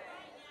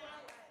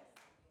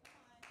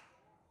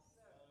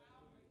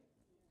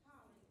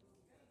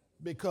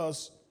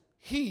 Because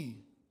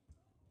he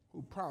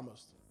who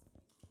promised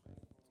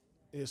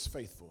is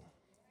faithful.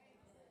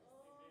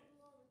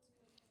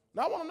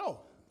 Now I want to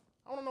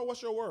know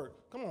what's your word.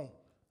 Come on.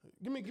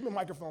 Give me a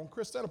microphone.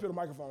 Chris, stand up here to the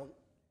microphone.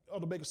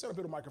 Elder Baker, stand up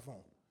here to the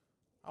microphone.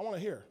 I want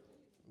to hear.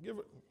 Give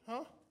it,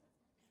 huh?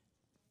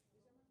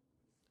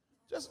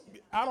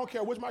 I don't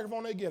care which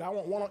microphone they get. I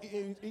want one on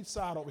each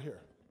side over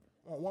here.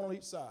 I want one on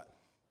each side.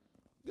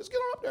 Just get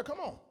on up there. Come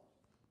on.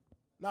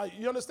 Now,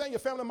 you understand your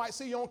family might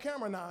see you on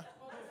camera now.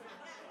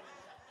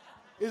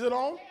 Is it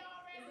on?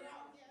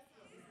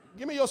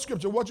 Give me your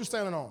scripture. What you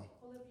standing on?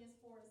 Philippians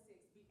 4:6.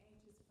 Be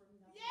anxious for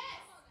nothing.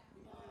 Yes.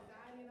 Because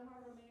anxiety in the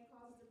heart of man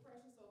causes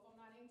depression. So if I'm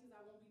not anxious,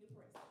 I won't be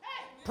depressed.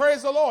 Hey.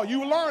 Praise the Lord.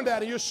 You learned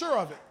that and you're sure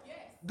of it. Yes.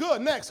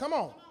 Good. Next. Come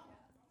on.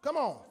 Come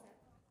on.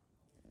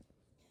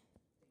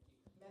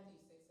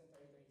 Matthew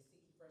 6:33. Seek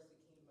ye first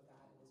the kingdom of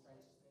God and his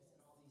righteousness,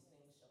 and all these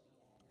things shall be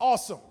added.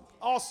 Awesome.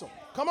 Awesome.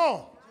 Come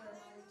on.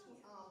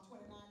 Jeremiah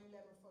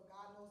 29:11. For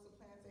God knows the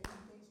plans that he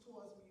thinks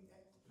towards me,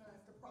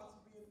 plans to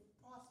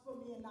prosper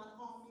me and not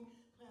harm me,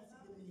 plans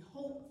to give me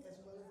hope as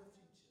well as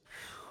a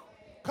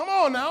future. Come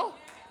on now.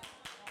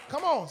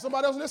 Come on.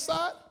 Somebody else on this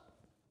side?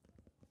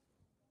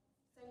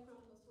 2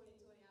 Chronicles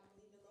 20:20. I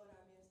believe the Lord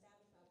I be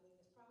established. I believe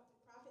his prophets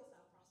I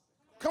prosper.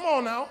 Come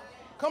on now.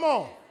 Come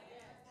on.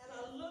 And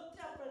I looked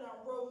up and I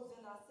rose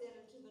and I said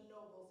unto the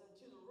nobles and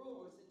to the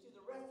rulers and to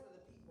the rest of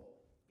the people,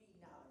 be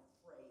not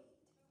afraid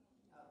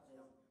of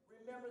them.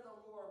 Remember the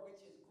Lord, which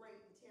is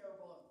great and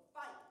terrible, and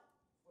fight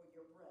for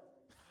your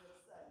brethren, your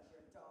sons,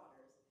 your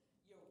daughters,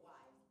 your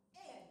wives,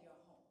 and your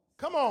homes.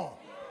 Come on.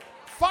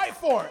 Fight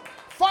for it.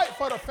 Fight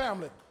for the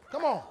family.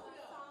 Come on.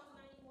 Psalms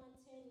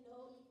 91:10,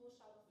 no evil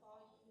shall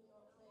befall you,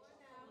 nor plague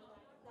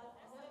shall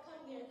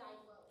come near thy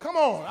dwelling. Come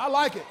on. I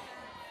like it.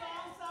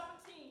 Psalm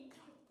 17,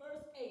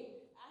 verse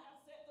 8. I have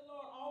set the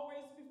Lord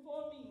always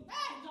before me,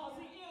 because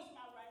he is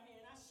my right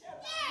hand. I shall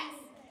not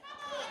be moved.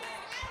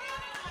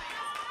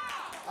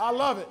 I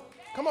love it.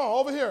 Come on.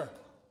 Over here.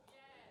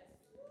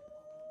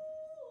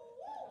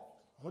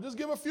 We'll just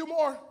give a few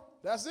more.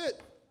 That's it.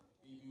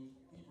 Hebrews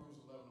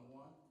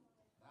 11:1.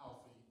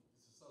 Now faith is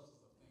the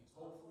substance of things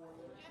hoped for.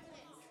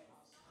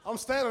 I'm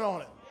standing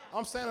on it.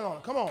 I'm standing on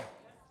it. Come on.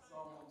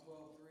 Psalm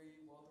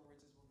 112:3. Wealth and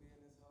riches will be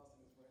in his house,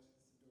 and his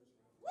righteousness endures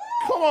forever.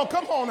 Come on.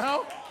 Come on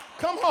now.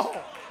 Come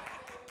on.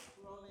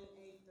 Romans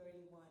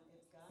 8:31.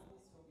 If God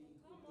is for me,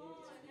 who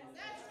dares to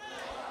be?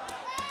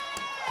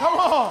 Come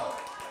on.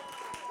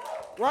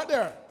 Right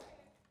there.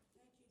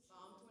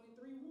 Psalm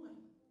 23:1.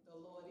 The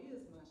Lord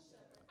is my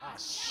shepherd. Ah,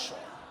 shit.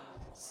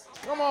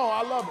 Come on.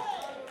 I love it.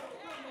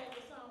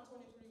 Psalm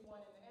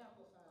 23:1 in the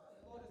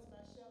Amplified. The Lord is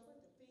my shepherd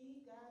to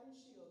feed, guide, and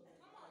shield me.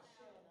 I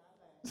shall not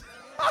lack.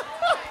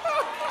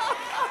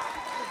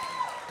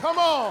 Come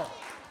on.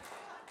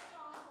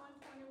 Psalm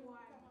 121.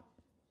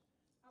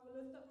 I will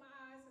lift up my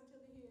eyes unto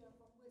the hill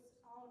from which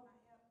all my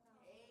help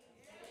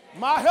comes.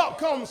 My help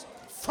comes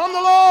from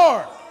the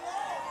Lord.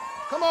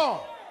 Come on.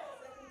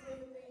 2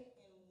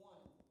 Timothy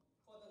 1.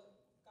 For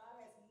God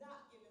has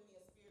not given me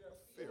a spirit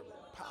of fear,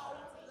 but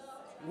power,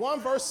 love, 1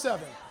 verse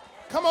 7.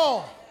 Come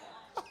on.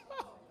 2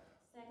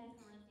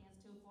 Corinthians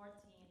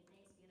 2:14,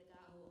 thanks be to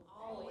God who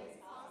always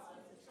causes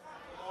us to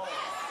triumph.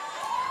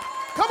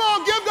 Come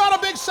on. Give God a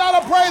big shout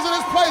of praise in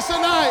this place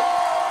tonight.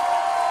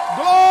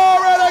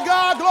 Glory to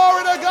God.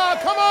 Glory to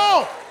God. Come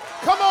on.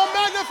 Come on.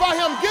 Magnify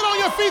him. Get on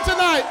your feet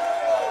tonight.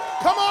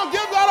 Come on.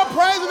 Give God a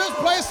praise in this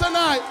place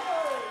tonight.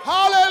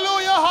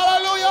 Hallelujah.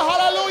 Hallelujah.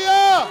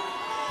 Hallelujah.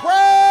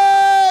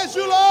 Praise. Praise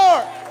you,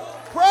 Lord.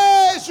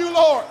 Praise you,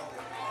 Lord.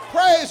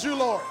 Praise you,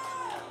 Lord.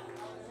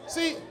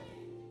 See,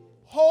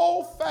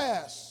 hold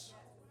fast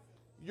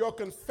your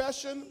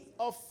confession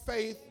of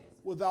faith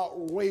without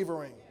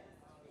wavering,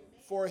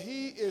 for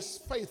he is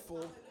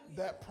faithful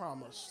that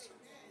promised.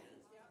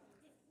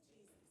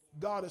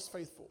 God is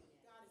faithful.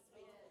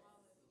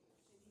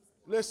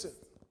 Listen,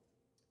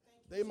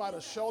 they might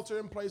have sheltered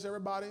in place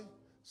everybody,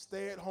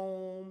 stay at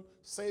home,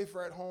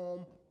 safer at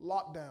home,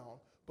 locked down.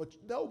 But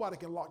nobody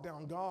can lock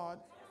down God.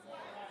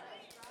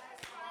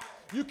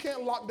 You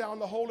can't lock down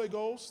the Holy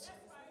Ghost.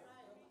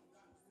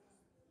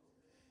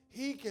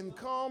 He can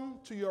come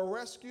to your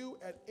rescue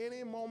at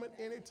any moment,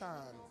 any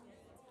time,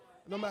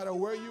 no matter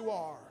where you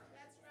are.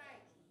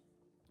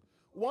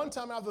 One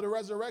time after the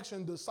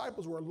resurrection, the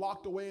disciples were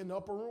locked away in the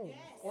upper room,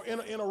 or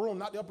in a room,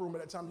 not the upper room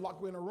at that time, locked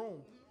away in a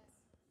room,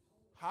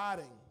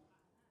 hiding.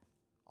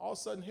 All of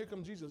a sudden, here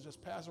comes Jesus,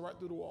 just passing right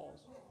through the walls.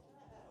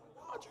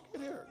 How'd you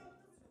get here?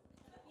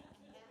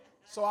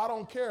 So I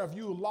don't care if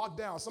you locked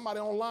down.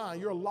 Somebody online,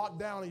 you're locked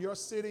down in your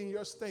city, in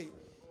your state.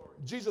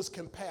 Jesus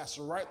can pass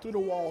right through the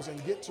walls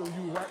and get to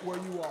you right where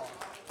you are.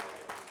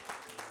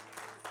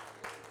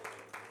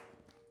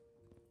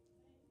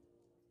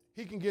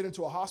 He can get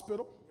into a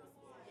hospital.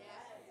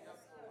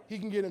 He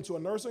can get into a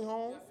nursing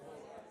home.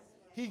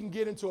 He can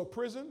get into a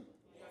prison.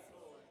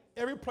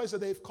 Every place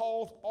that they've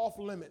called off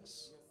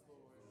limits,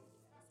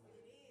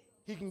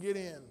 he can get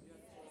in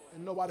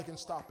and nobody can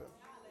stop him.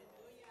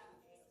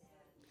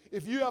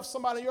 If you have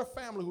somebody in your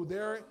family who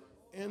they're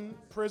in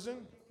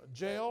prison, a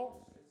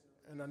jail,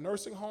 in a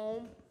nursing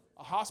home,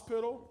 a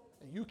hospital,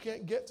 and you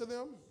can't get to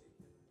them,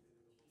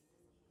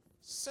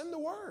 send the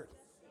word.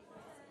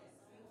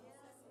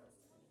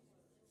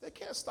 They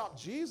can't stop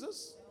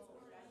Jesus.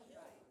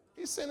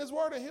 He sent his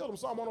word and healed them.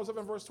 Psalm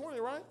 107 verse 20,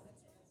 right?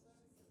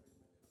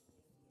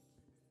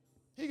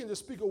 He can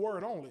just speak a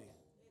word only,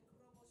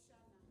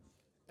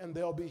 and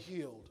they'll be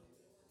healed.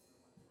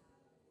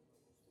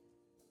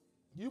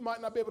 You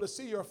might not be able to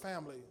see your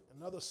family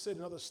in another city,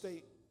 another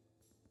state,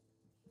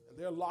 and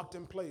they're locked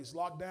in place,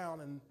 locked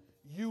down, and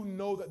you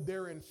know that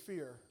they're in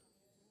fear.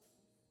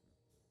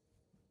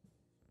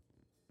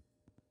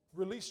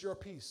 Release your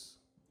peace.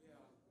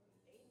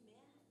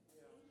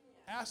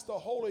 Ask the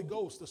Holy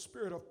Ghost, the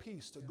Spirit of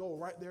peace, to go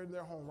right there in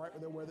their home, right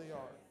there where they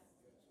are.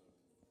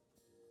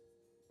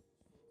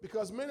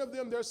 Because many of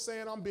them, they're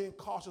saying, I'm being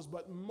cautious,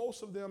 but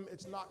most of them,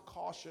 it's not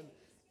caution,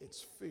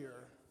 it's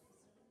fear.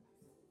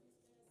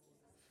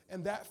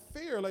 And that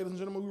fear, ladies and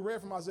gentlemen, we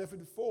read from Isaiah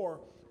 54,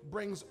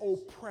 brings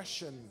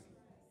oppression.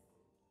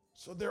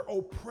 So they're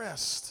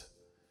oppressed.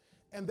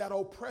 And that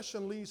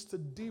oppression leads to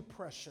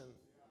depression.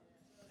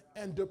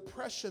 And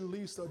depression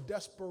leads to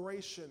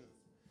desperation.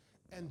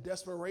 And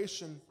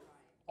desperation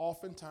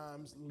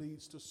oftentimes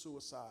leads to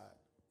suicide.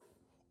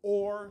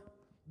 Or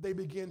they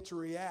begin to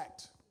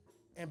react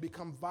and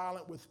become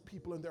violent with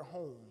people in their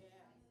home.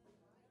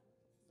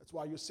 That's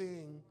why you're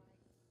seeing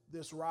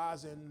this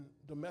rise in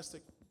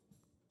domestic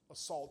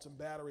assaults and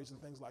batteries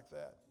and things like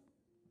that,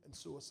 and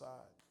suicide.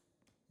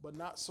 But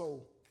not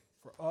so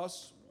for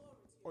us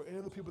or any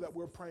of the people that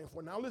we're praying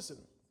for. Now listen,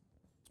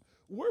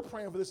 we're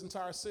praying for this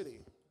entire city.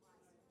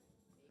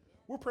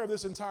 We're praying for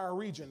this entire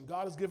region.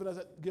 God has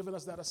given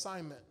us that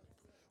assignment.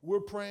 We're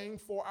praying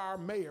for our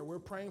mayor. We're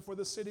praying for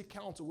the city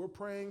council. We're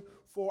praying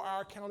for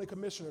our county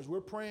commissioners.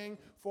 We're praying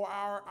for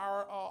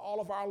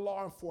all of our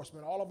law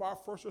enforcement, all of our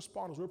first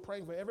responders. We're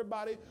praying for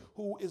everybody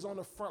who is on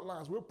the front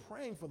lines. We're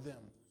praying for them.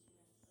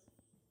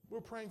 We're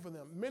praying for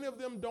them. Many of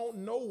them don't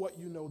know what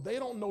you know. They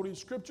don't know these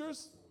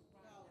scriptures.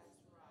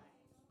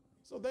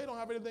 So they don't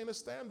have anything to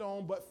stand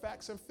on but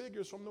facts and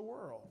figures from the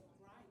world.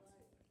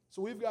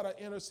 So we've got to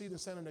intercede and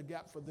stand in the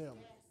gap for them.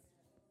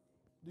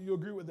 Do you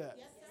agree with that?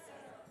 Yes, sir.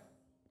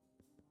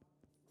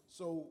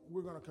 So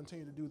we're going to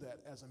continue to do that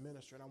as a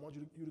ministry, and I want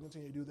you to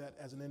continue to do that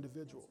as an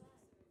individual,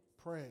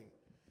 praying.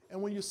 And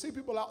when you see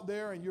people out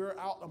there and you're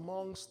out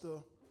amongst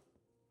the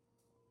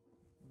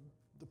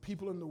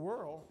people in the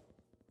world,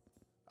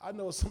 I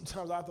know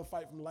sometimes I have to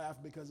fight from laugh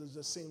because it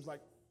just seems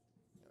like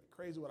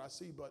crazy what I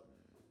see, but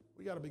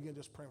we got to begin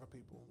just praying for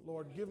people.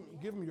 Lord,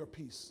 give them your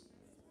peace.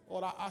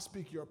 Lord, I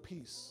speak your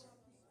peace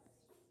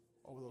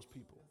over those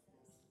people.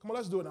 Come on,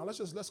 let's do it now.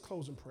 Let's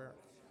close in prayer.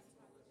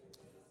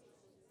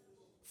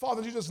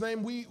 Father, in Jesus'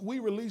 name, we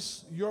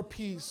release your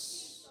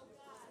peace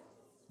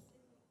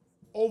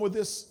over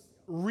this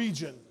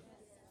region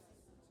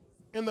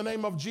in the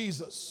name of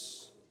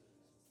Jesus.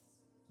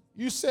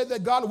 You said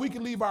that, God, we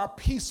can leave our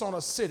peace on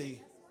a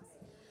city.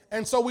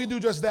 And so we do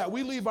just that.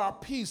 We leave our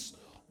peace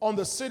on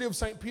the city of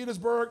St.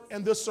 Petersburg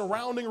and the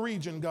surrounding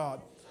region,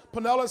 God.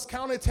 Pinellas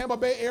County, Tampa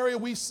Bay area,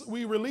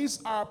 we release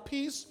our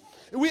peace.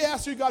 And we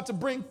ask you, God, to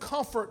bring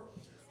comfort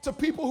to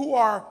people who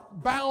are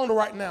bound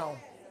right now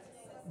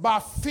by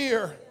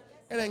fear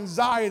and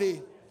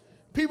anxiety.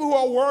 People who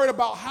are worried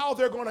about how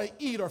they're going to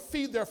eat or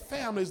feed their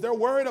families. They're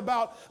worried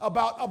about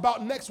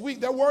next week.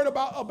 They're worried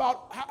about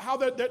how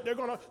they're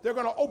going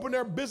to open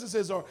their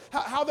businesses, or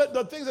how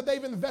the things that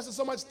they've invested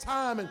so much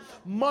time and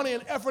money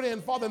and effort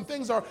in, Father, and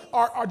things are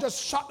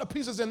just shot to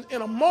pieces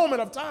in a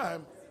moment of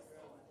time.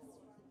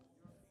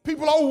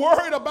 people are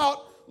worried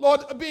about,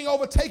 Lord, being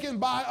overtaken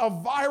by a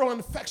viral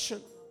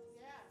infection.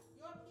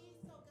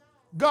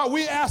 God,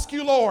 we ask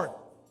you, Lord,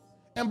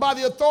 and by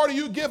the authority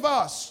you give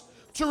us,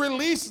 to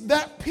release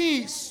that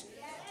peace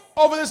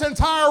over this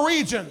entire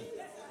region.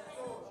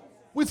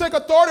 We take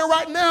authority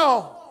right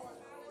now.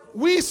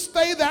 We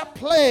stay that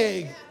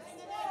plague.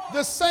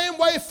 The same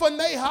way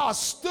Phinehas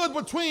stood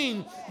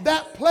between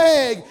that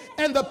plague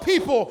and the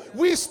people,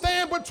 we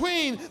stand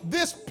between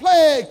this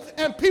plague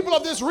and people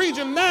of this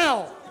region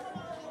now.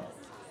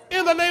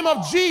 In the name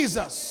of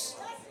Jesus.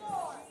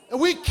 And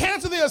we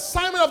cancel the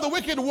assignment of the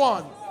wicked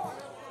one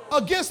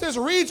against this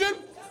region,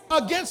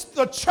 against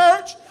the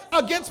church,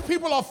 against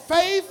people of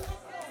faith.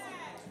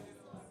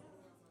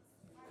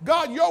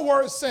 God, your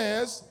word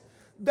says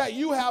that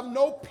you have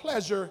no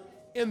pleasure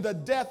in the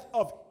death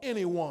of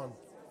anyone.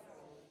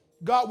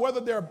 God, whether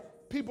they're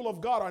people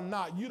of God or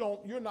not,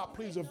 you're not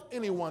pleased if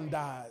anyone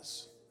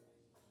dies.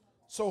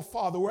 So,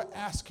 Father, we're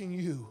asking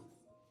you,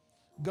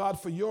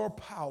 God, for your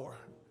power,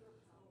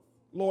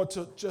 Lord,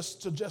 to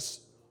just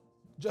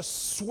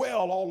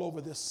swell all over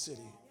this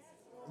city,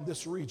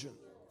 this region.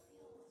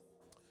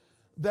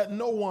 That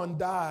no one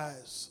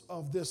dies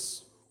of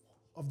this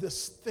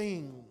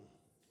thing.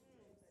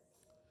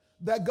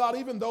 That God,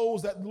 even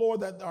those that,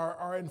 Lord, that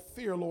are in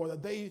fear, Lord,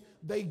 that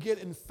they get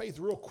in faith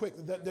real quick,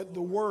 that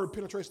the word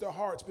penetrates their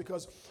hearts,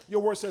 because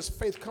your word says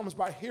faith comes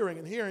by hearing,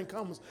 and hearing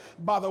comes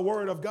by the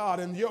word of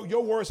God. And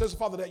your word says,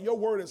 Father, that your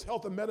word is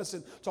health and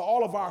medicine to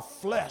all of our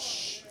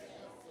flesh.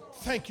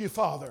 Thank you,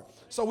 Father.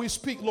 So we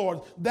speak, Lord,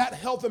 that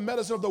health and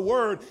medicine of the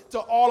word to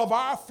all of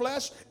our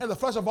flesh and the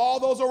flesh of all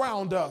those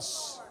around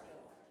us.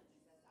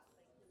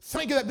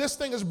 Thank you that this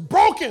thing is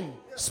broken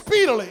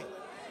speedily.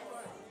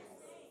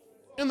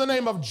 In the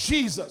name of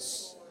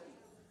Jesus.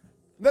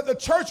 That the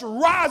church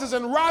rises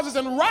and rises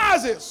and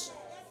rises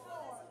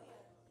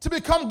to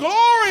become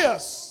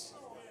glorious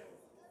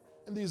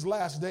in these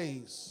last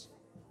days.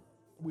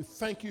 We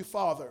thank you,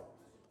 Father,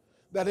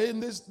 that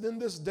in this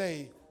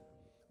day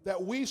that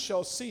we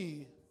shall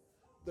see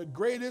the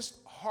greatest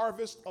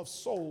harvest of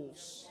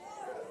souls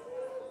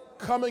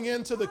coming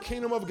into the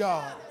kingdom of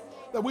God.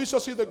 That we shall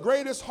see the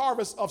greatest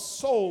harvest of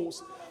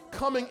souls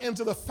coming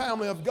into the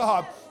family of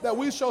God. That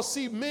we shall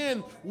see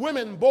men,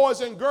 women, boys,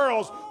 and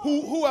girls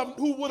who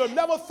would have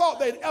never thought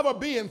they'd ever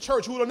be in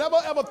church, who would have never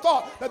ever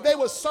thought that they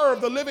would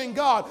serve the living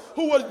God,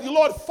 who would,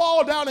 Lord,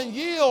 fall down and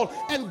yield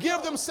and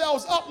give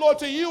themselves up, Lord,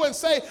 to you and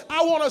say,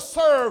 I want to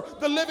serve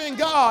the living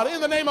God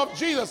in the name of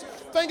Jesus.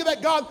 Thank you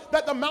that, God,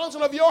 that the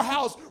mountain of your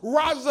house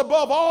rises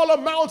above all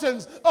the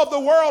mountains of the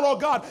world, oh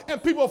God,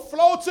 and people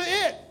flow to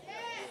it.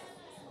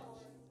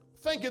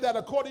 Thank you that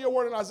according to your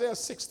word in Isaiah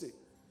 60,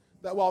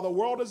 that while the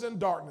world is in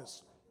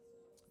darkness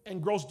and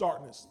gross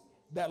darkness,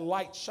 that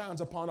light shines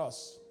upon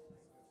us,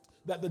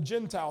 that the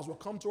Gentiles will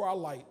come to our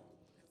light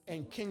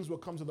and kings will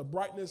come to the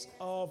brightness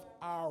of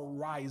our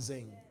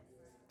rising.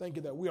 Thank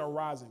you that we are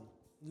rising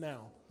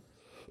now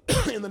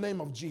in the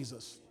name of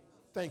Jesus.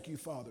 Thank you,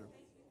 Father,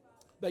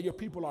 that your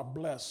people are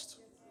blessed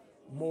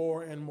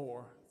more and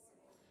more.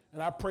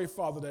 And I pray,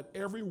 Father, that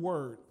every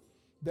word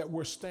that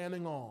we're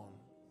standing on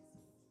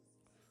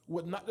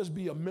would not just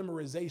be a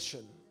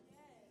memorization,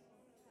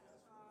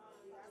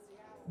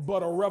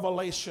 but a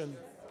revelation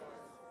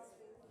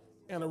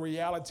and a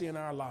reality in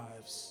our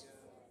lives.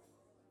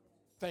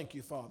 Thank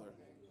you, Father,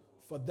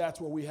 for that's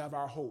where we have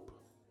our hope.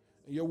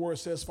 And your word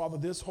says, Father,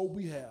 this hope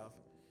we have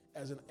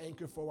as an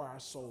anchor for our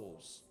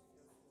souls.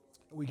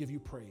 And we give you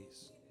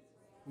praise.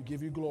 We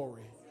give you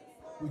glory.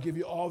 We give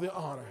you all the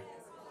honor.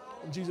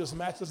 In Jesus'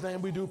 matchless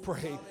name we do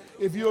pray.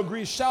 If you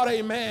agree, shout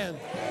amen.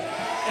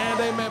 And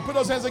amen. Put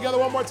those hands together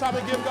one more time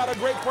and give God a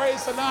great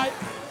praise tonight.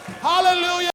 Hallelujah.